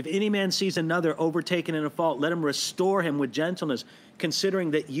 If any man sees another overtaken in a fault, let him restore him with gentleness,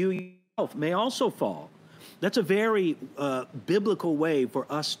 considering that you yourself may also fall. That's a very biblical way for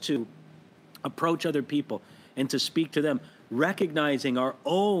us to approach other people and to speak to them, recognizing our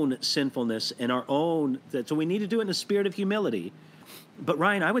own sinfulness and our own. So we need to do it in a spirit of humility. But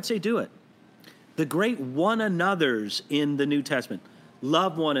Ryan, I would say do it. The great one another's in the New Testament.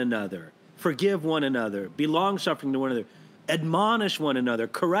 Love one another. Forgive one another. Be long-suffering to one another. admonish one another,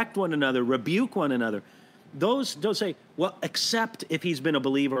 correct one another, rebuke one another. Those don't say, well, except if he's been a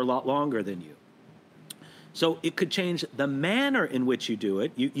believer a lot longer than you. So it could change the manner in which you do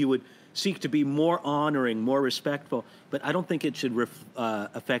it. You would seek to be more honoring, more respectful, but I don't think it should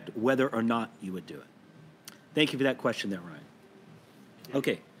affect whether or not you would do it. Thank you for that question there, Ryan.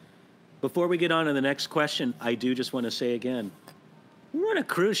 Okay, before we get on to the next question, I do just want to say again, we're on a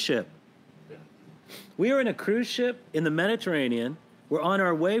cruise ship. We are in a cruise ship in the Mediterranean. We're on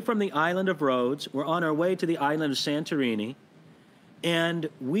our way from the island of Rhodes. We're on our way to the island of Santorini. And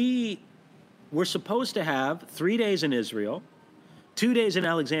we're supposed to have 3 days in Israel, 2 days in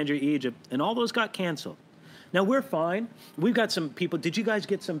Alexandria, Egypt, and all those got canceled. Now, we're fine. We've got some people. Did you guys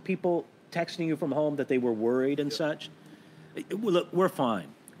get some people texting you from home that they were worried and such? Look, we're fine.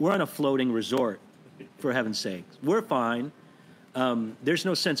 We're on a floating resort, for heaven's sake. We're fine. There's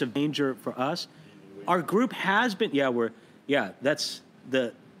no sense of danger for us. Our group has been, that's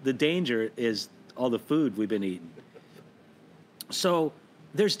the danger is all the food we've been eating. So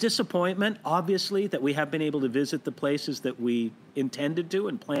there's disappointment, obviously, that we have been able to visit the places that we intended to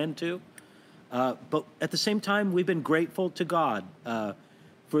and planned to. But at the same time, we've been grateful to God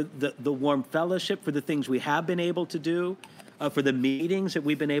for the warm fellowship, for the things we have been able to do, for the meetings that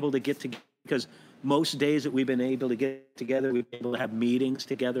we've been able to get together, because most days that we've been able to get together, we've been able to have meetings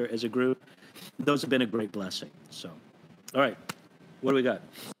together as a group. Those have been a great blessing. So, all right, what do we got?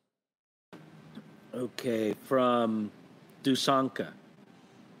 Okay, from Dusanka.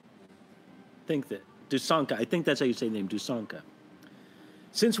 I think that's how you say the name, Dusanka.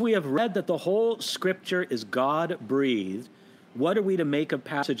 Since we have read that the whole scripture is God-breathed, what are we to make of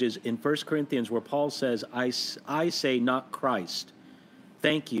passages in 1 Corinthians where Paul says, I say not Christ?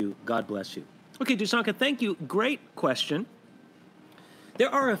 Thank you. God bless you. Okay, Dusanka, thank you. Great question. There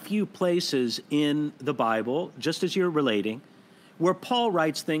are a few places in the Bible, just as you're relating, where Paul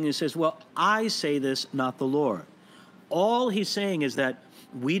writes things and says, well, I say this, not the Lord. All he's saying is that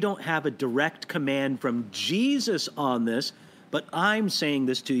we don't have a direct command from Jesus on this, but I'm saying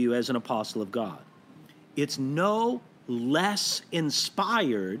this to you as an apostle of God. It's no less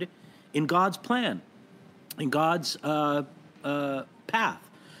inspired in God's plan, in God's path.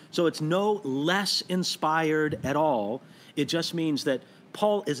 So it's no less inspired at all. It just means that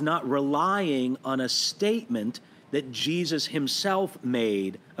Paul is not relying on a statement that Jesus himself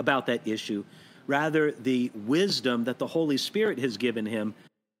made about that issue, rather the wisdom that the Holy Spirit has given him,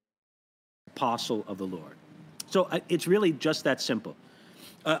 apostle of the Lord. So it's really just that simple.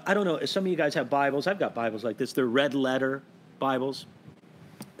 I don't know, if some of you guys have Bibles. I've got Bibles like this. They're red letter Bibles.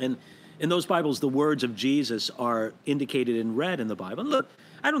 And in those Bibles, the words of Jesus are indicated in red in the Bible. And look,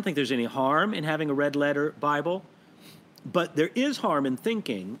 I don't think there's any harm in having a red letter Bible, but there is harm in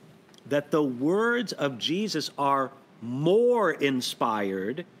thinking that the words of Jesus are more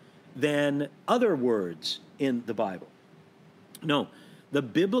inspired than other words in the Bible. No, the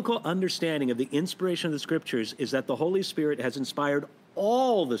biblical understanding of the inspiration of the Scriptures is that the Holy Spirit has inspired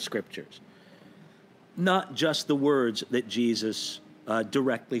all the Scriptures, not just the words that Jesus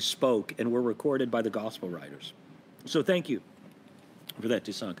directly spoke and were recorded by the gospel writers. So thank you for that,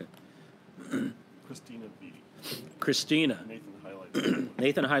 Dusanka. Christina B. Christina. Nathan highlighted.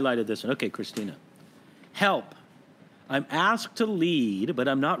 Nathan highlighted this one. Okay, Christina. Help. I'm asked to lead, but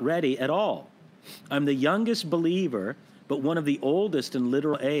I'm not ready at all. I'm the youngest believer, but one of the oldest in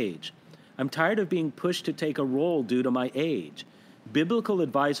literal age. I'm tired of being pushed to take a role due to my age. Biblical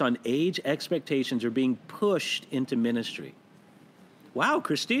advice on age expectations are being pushed into ministry. Wow,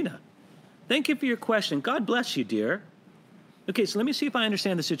 Christina. Thank you for your question. God bless you, dear. Okay, so let me see if I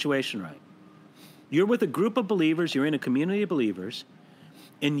understand the situation right. You're with a group of believers, you're in a community of believers,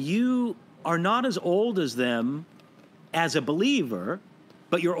 and you are not as old as them as a believer,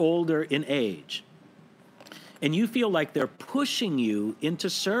 but you're older in age. And you feel like they're pushing you into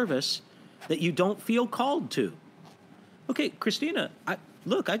service that you don't feel called to. Okay, Christina, I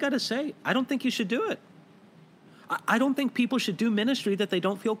got to say, I don't think you should do it. I don't think people should do ministry that they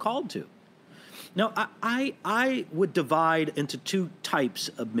don't feel called to. Now, I would divide into two types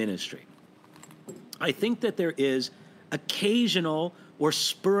of ministry. I think that there is occasional or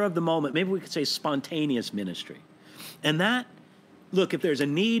spur of the moment, maybe we could say spontaneous ministry. And that, look, if there's a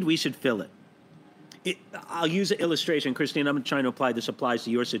need, we should fill it. I'll use an illustration. Christine, I'm trying to apply this applies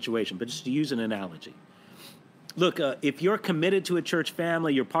to your situation, but just to use an analogy. Look, if you're committed to a church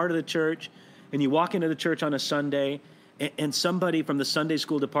family, you're part of the church, and you walk into the church on a Sunday, and somebody from the Sunday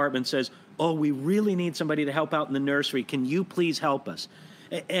school department says, oh, we really need somebody to help out in the nursery. Can you please help us?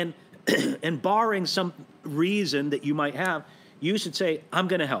 And barring some reason that you might have, you should say, I'm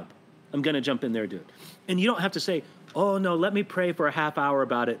going to help. I'm going to jump in there and do it. And you don't have to say, oh no, let me pray for a half hour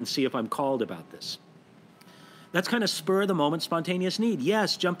about it and see if I'm called about this. That's kind of spur of the moment, spontaneous need.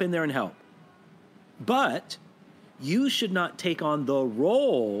 Yes, jump in there and help. But you should not take on the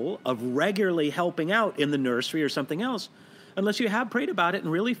role of regularly helping out in the nursery or something else unless you have prayed about it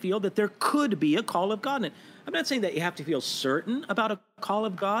and really feel that there could be a call of God in it. I'm not saying that you have to feel certain about a call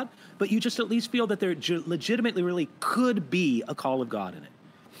of God, but you just at least feel that there legitimately really could be a call of God in it.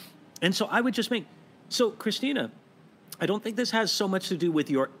 And so I would just so Christina, I don't think this has so much to do with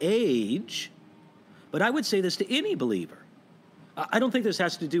your age, but I would say this to any believer. I don't think this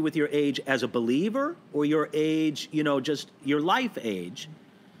has to do with your age as a believer or your age, just your life age.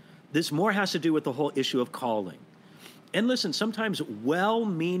 This more has to do with the whole issue of calling. And listen, sometimes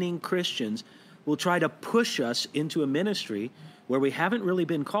well-meaning Christians will try to push us into a ministry where we haven't really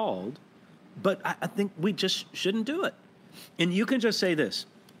been called, but I think we just shouldn't do it. And you can just say this,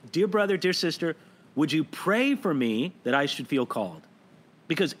 dear brother, dear sister, would you pray for me that I should feel called?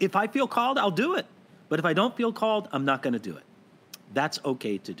 Because if I feel called, I'll do it. But if I don't feel called, I'm not going to do it. That's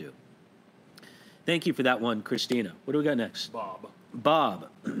okay to do. Thank you for that one, Christina. What do we got next? Bob.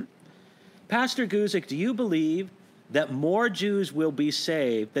 Pastor Guzik, do you believe that more Jews will be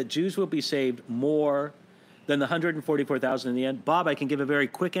saved, that Jews will be saved more than the 144,000 in the end? Bob, I can give a very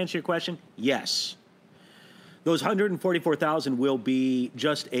quick answer to your question. Yes. Those 144,000 will be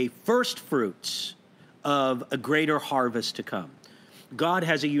just a first fruits of a greater harvest to come. God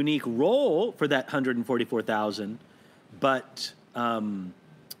has a unique role for that 144,000, but that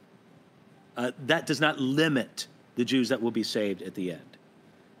does not limit the Jews that will be saved at the end.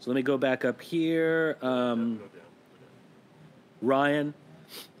 So let me go back up here. Ryan,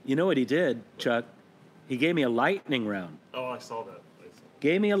 you know what he did, Chuck? He gave me a lightning round. Oh, I saw that.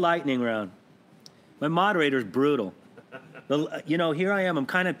 Gave me a lightning round. My moderator's brutal. Here I am. I'm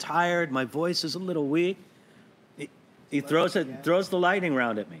kind of tired. My voice is a little weak. He throws the lightning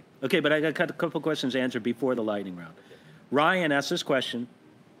round at me. Okay, but I got a couple questions to answer before the lightning round. Ryan asked this question.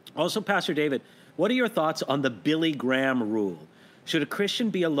 Also, Pastor David, what are your thoughts on the Billy Graham rule? Should a Christian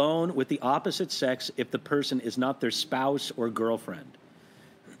be alone with the opposite sex if the person is not their spouse or girlfriend?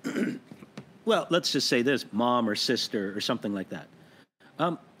 Well, let's just say this, mom or sister or something like that.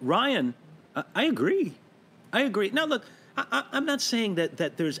 Ryan, I agree. Now, look, I'm not saying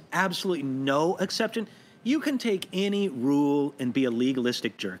that there's absolutely no exception. You can take any rule and be a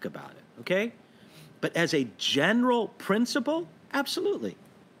legalistic jerk about it, okay? But as a general principle, absolutely.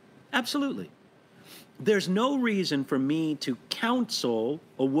 Absolutely. There's no reason for me to counsel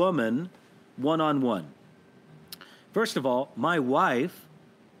a woman one-on-one. First of all, my wife,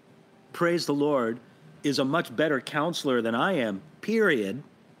 praise the Lord, is a much better counselor than I am, period.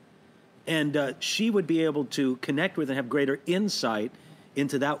 And she would be able to connect with and have greater insight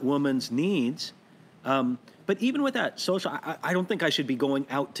into that woman's needs. But even with that, social, I don't think I should be going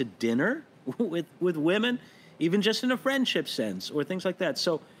out to dinner with women, even just in a friendship sense or things like that.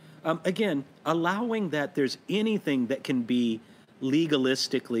 So again, allowing that there's anything that can be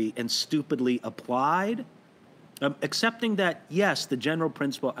legalistically and stupidly applied, accepting that, yes, the general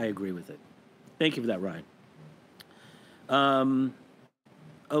principle, I agree with it. Thank you for that, Ryan.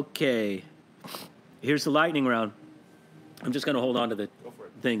 Okay, here's the lightning round. I'm just going to hold on to the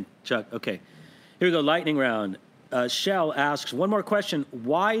thing, Chuck. Okay, here we go, lightning round. Shell asks, one more question.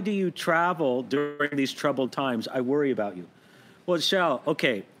 Why do you travel during these troubled times? I worry about you. Well, Shell,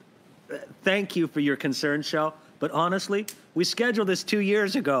 okay, thank you for your concern, Shell. But honestly, we scheduled this 2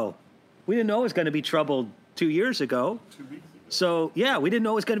 years ago. We didn't know it was going to be troubled 2 years ago. 2 weeks ago. So, yeah, we didn't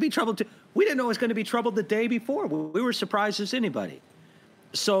know it was going to be troubled. We didn't know it was going to be troubled the day before. We were surprised as anybody.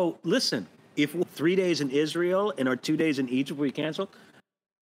 So, listen, if 3 days in Israel and our 2 days in Egypt we canceled,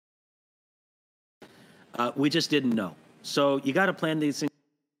 we just didn't know. So you got to plan these things.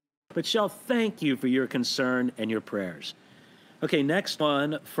 But Shell, thank you for your concern and your prayers. Okay, next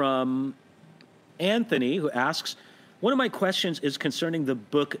one from Anthony, who asks, one of my questions is concerning the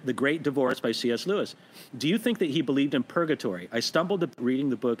book, The Great Divorce by C.S. Lewis. Do you think that he believed in purgatory? I stumbled upon reading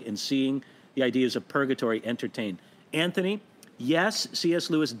the book and seeing the ideas of purgatory entertained. Anthony, yes,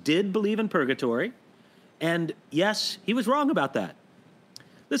 C.S. Lewis did believe in purgatory. And yes, he was wrong about that.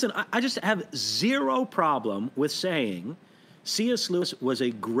 Listen, I just have zero problem with saying C.S. Lewis was a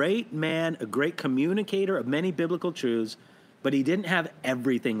great man, a great communicator of many biblical truths, but he didn't have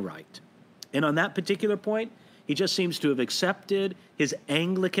everything right. And on that particular point, he just seems to have accepted his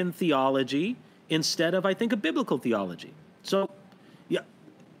Anglican theology instead of, I think, a biblical theology. So, yeah,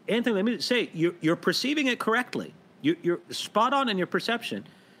 Anthony, let me say, you're perceiving it correctly. You're spot on in your perception.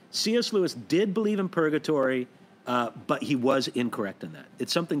 C.S. Lewis did believe in purgatory, but he was incorrect in that.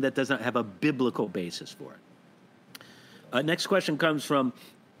 It's something that does not have a biblical basis for it. Next question comes from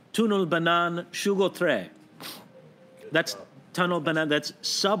Tunul Banan Shugotre. That's Tunnel Banan. That's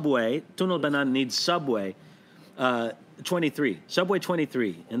Subway. Tunnel Banan needs Subway 23. Subway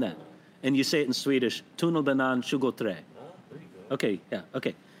 23 in that. And you say it in Swedish. Tunnel Banan 23. Okay, yeah,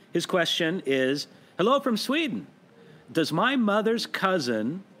 okay. His question is, hello from Sweden. Does my mother's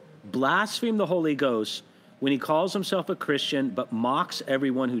cousin blaspheme the Holy Ghost when he calls himself a Christian but mocks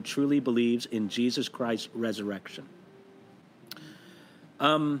everyone who truly believes in Jesus Christ's resurrection?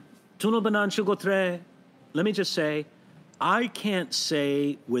 Tunnel Banan 23, let me just say, I can't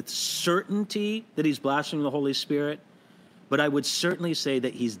say with certainty that he's blaspheming the Holy Spirit, but I would certainly say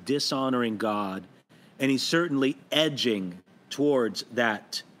that he's dishonoring God, and he's certainly edging towards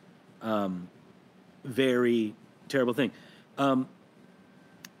that very terrible thing.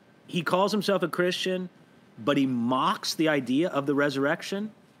 He calls himself a Christian, but he mocks the idea of the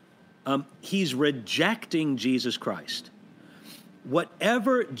resurrection. He's rejecting Jesus Christ.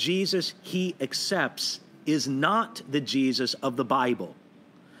 Whatever Jesus he accepts is not the Jesus of the Bible.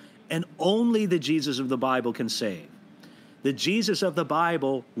 And only the Jesus of the Bible can save. The Jesus of the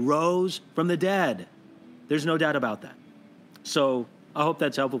Bible rose from the dead. There's no doubt about that. So I hope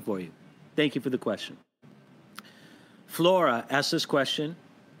that's helpful for you. Thank you for the question. Flora asks this question.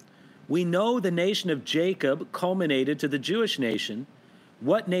 We know the nation of Jacob culminated to the Jewish nation.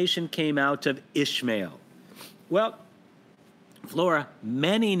 What nation came out of Ishmael? Well, Flora,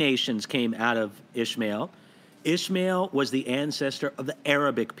 many nations came out of Ishmael. Ishmael was the ancestor of the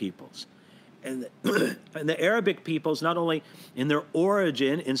Arabic peoples. And the Arabic peoples, not only in their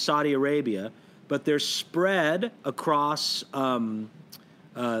origin in Saudi Arabia, but they're spread across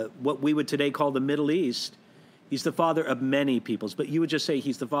what we would today call the Middle East. He's the father of many peoples, but you would just say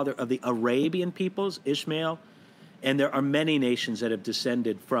he's the father of the Arabian peoples, Ishmael, and there are many nations that have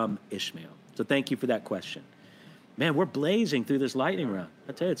descended from Ishmael. So thank you for that question. Man, we're blazing through this lightning round.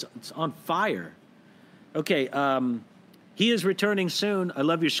 I tell you, it's on fire. Okay, he is returning soon. I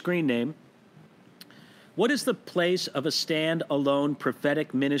love your screen name. What is the place of a stand-alone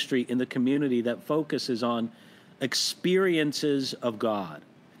prophetic ministry in the community that focuses on experiences of God?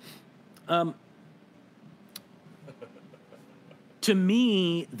 To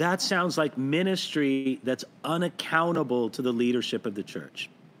me, that sounds like ministry that's unaccountable to the leadership of the church.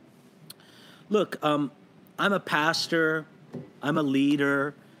 Look, I'm a pastor. I'm a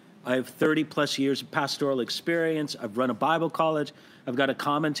leader. I have 30 plus years of pastoral experience. I've run a Bible college. I've got a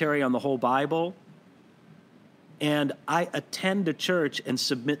commentary on the whole Bible. And I attend a church and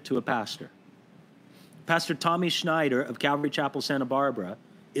submit to a pastor. Pastor Tommy Schneider of Calvary Chapel, Santa Barbara,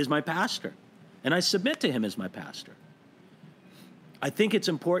 is my pastor. And I submit to him as my pastor. I think it's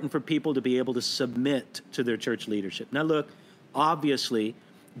important for people to be able to submit to their church leadership. Now look, obviously,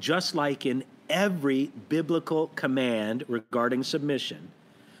 just like in every biblical command regarding submission,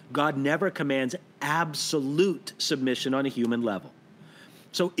 God never commands absolute submission on a human level.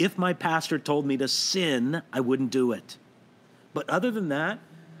 So if my pastor told me to sin, I wouldn't do it. But other than that,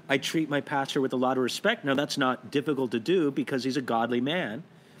 I treat my pastor with a lot of respect. Now, that's not difficult to do because he's a godly man.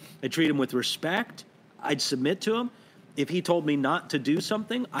 I treat him with respect. I'd submit to him. If he told me not to do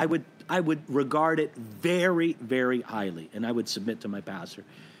something, I would regard it very, very highly, and I would submit to my pastor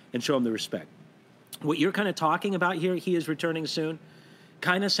and show him the respect. What you're kind of talking about here, he is returning soon,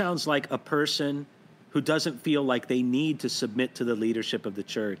 kind of sounds like a person who doesn't feel like they need to submit to the leadership of the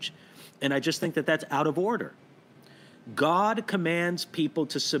church. And I just think that that's out of order. God commands people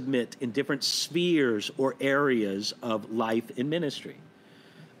to submit in different spheres or areas of life and ministry.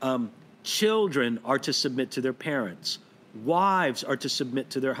 Children are to submit to their parents. Wives are to submit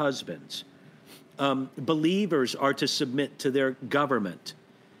to their husbands. Believers are to submit to their government.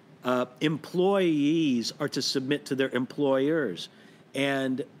 Employees are to submit to their employers.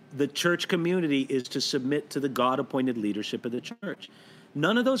 And the church community is to submit to the God-appointed leadership of the church.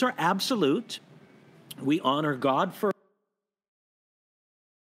 None of those are absolute. We honor God for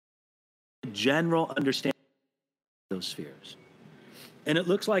general understanding of those spheres. And it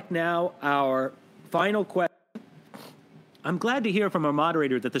looks like now our final question. I'm glad to hear from our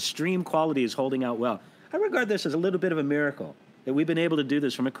moderator that the stream quality is holding out well. I regard this as a little bit of a miracle that we've been able to do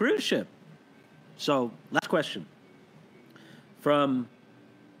this from a cruise ship. So, last question from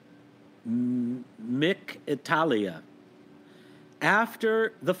Mick Italia.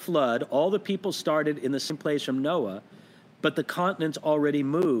 After the flood, all the people started in the same place from Noah, but the continents already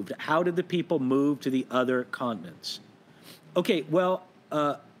moved. How did the people move to the other continents? Okay, well,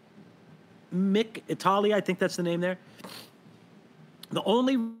 Mick Italia, I think that's the name there. The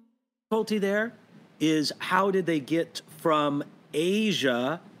only difficulty there is how did they get from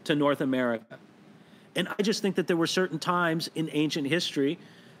Asia to North America? And I just think that there were certain times in ancient history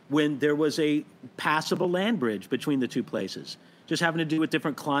when there was a passable land bridge between the two places, just having to do with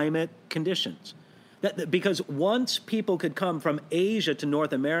different climate conditions. Because once people could come from Asia to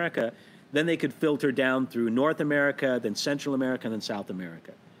North America, then they could filter down through North America, then Central America, then South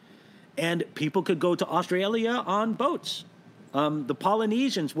America. And people could go to Australia on boats. The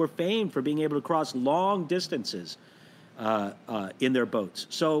Polynesians were famed for being able to cross long distances in their boats.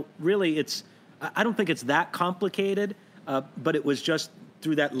 So really, I don't think it's that complicated, but it was just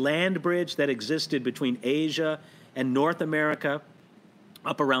through that land bridge that existed between Asia and North America,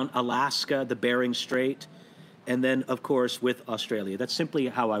 up around Alaska, the Bering Strait, and then, of course, with Australia. That's simply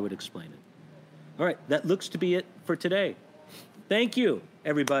how I would explain it. All right, that looks to be it for today. Thank you,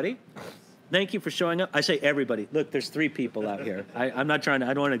 everybody. Thank you for showing up. I say everybody. Look, there's 3 people out here. I'm not trying to,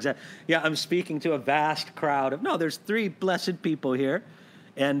 I don't want to yeah, I'm speaking to a vast crowd of, no, there's 3 blessed people here.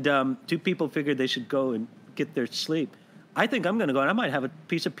 And 2 people figured they should go and get their sleep. I think I'm going to go and I might have a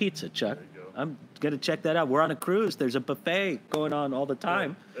piece of pizza, Chuck. I'm going to check that out. We're on a cruise. There's a buffet going on all the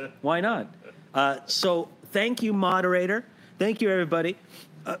time. Why not? So thank you, moderator. Thank you, everybody.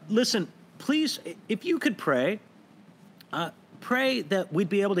 Listen, please, if you could pray, pray that we'd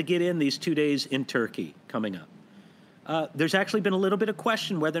be able to get in these 2 days in Turkey coming up. There's actually been a little bit of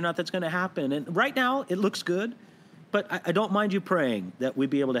question whether or not that's going to happen. And right now, it looks good. But I don't mind you praying that we'd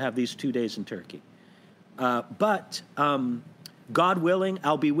be able to have these 2 days in Turkey. But God willing,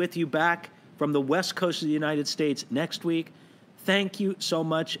 I'll be with you back from the west coast of the United States next week. Thank you so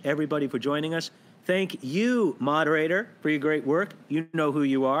much, everybody, for joining us. Thank you, moderator, for your great work. You know who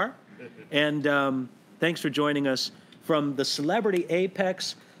you are. And thanks for joining us from the Celebrity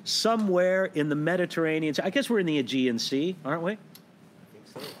Apex somewhere in the Mediterranean. I guess we're in the Aegean Sea, aren't we? I think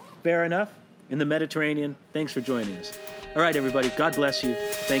so. Fair enough. In the Mediterranean. Thanks for joining us. All right, everybody. God bless you.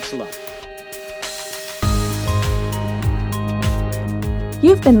 Thanks a lot.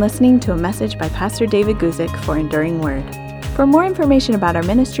 You've been listening to a message by Pastor David Guzik for Enduring Word. For more information about our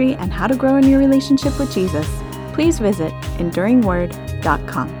ministry and how to grow in your relationship with Jesus, please visit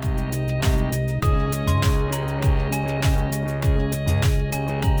enduringword.com.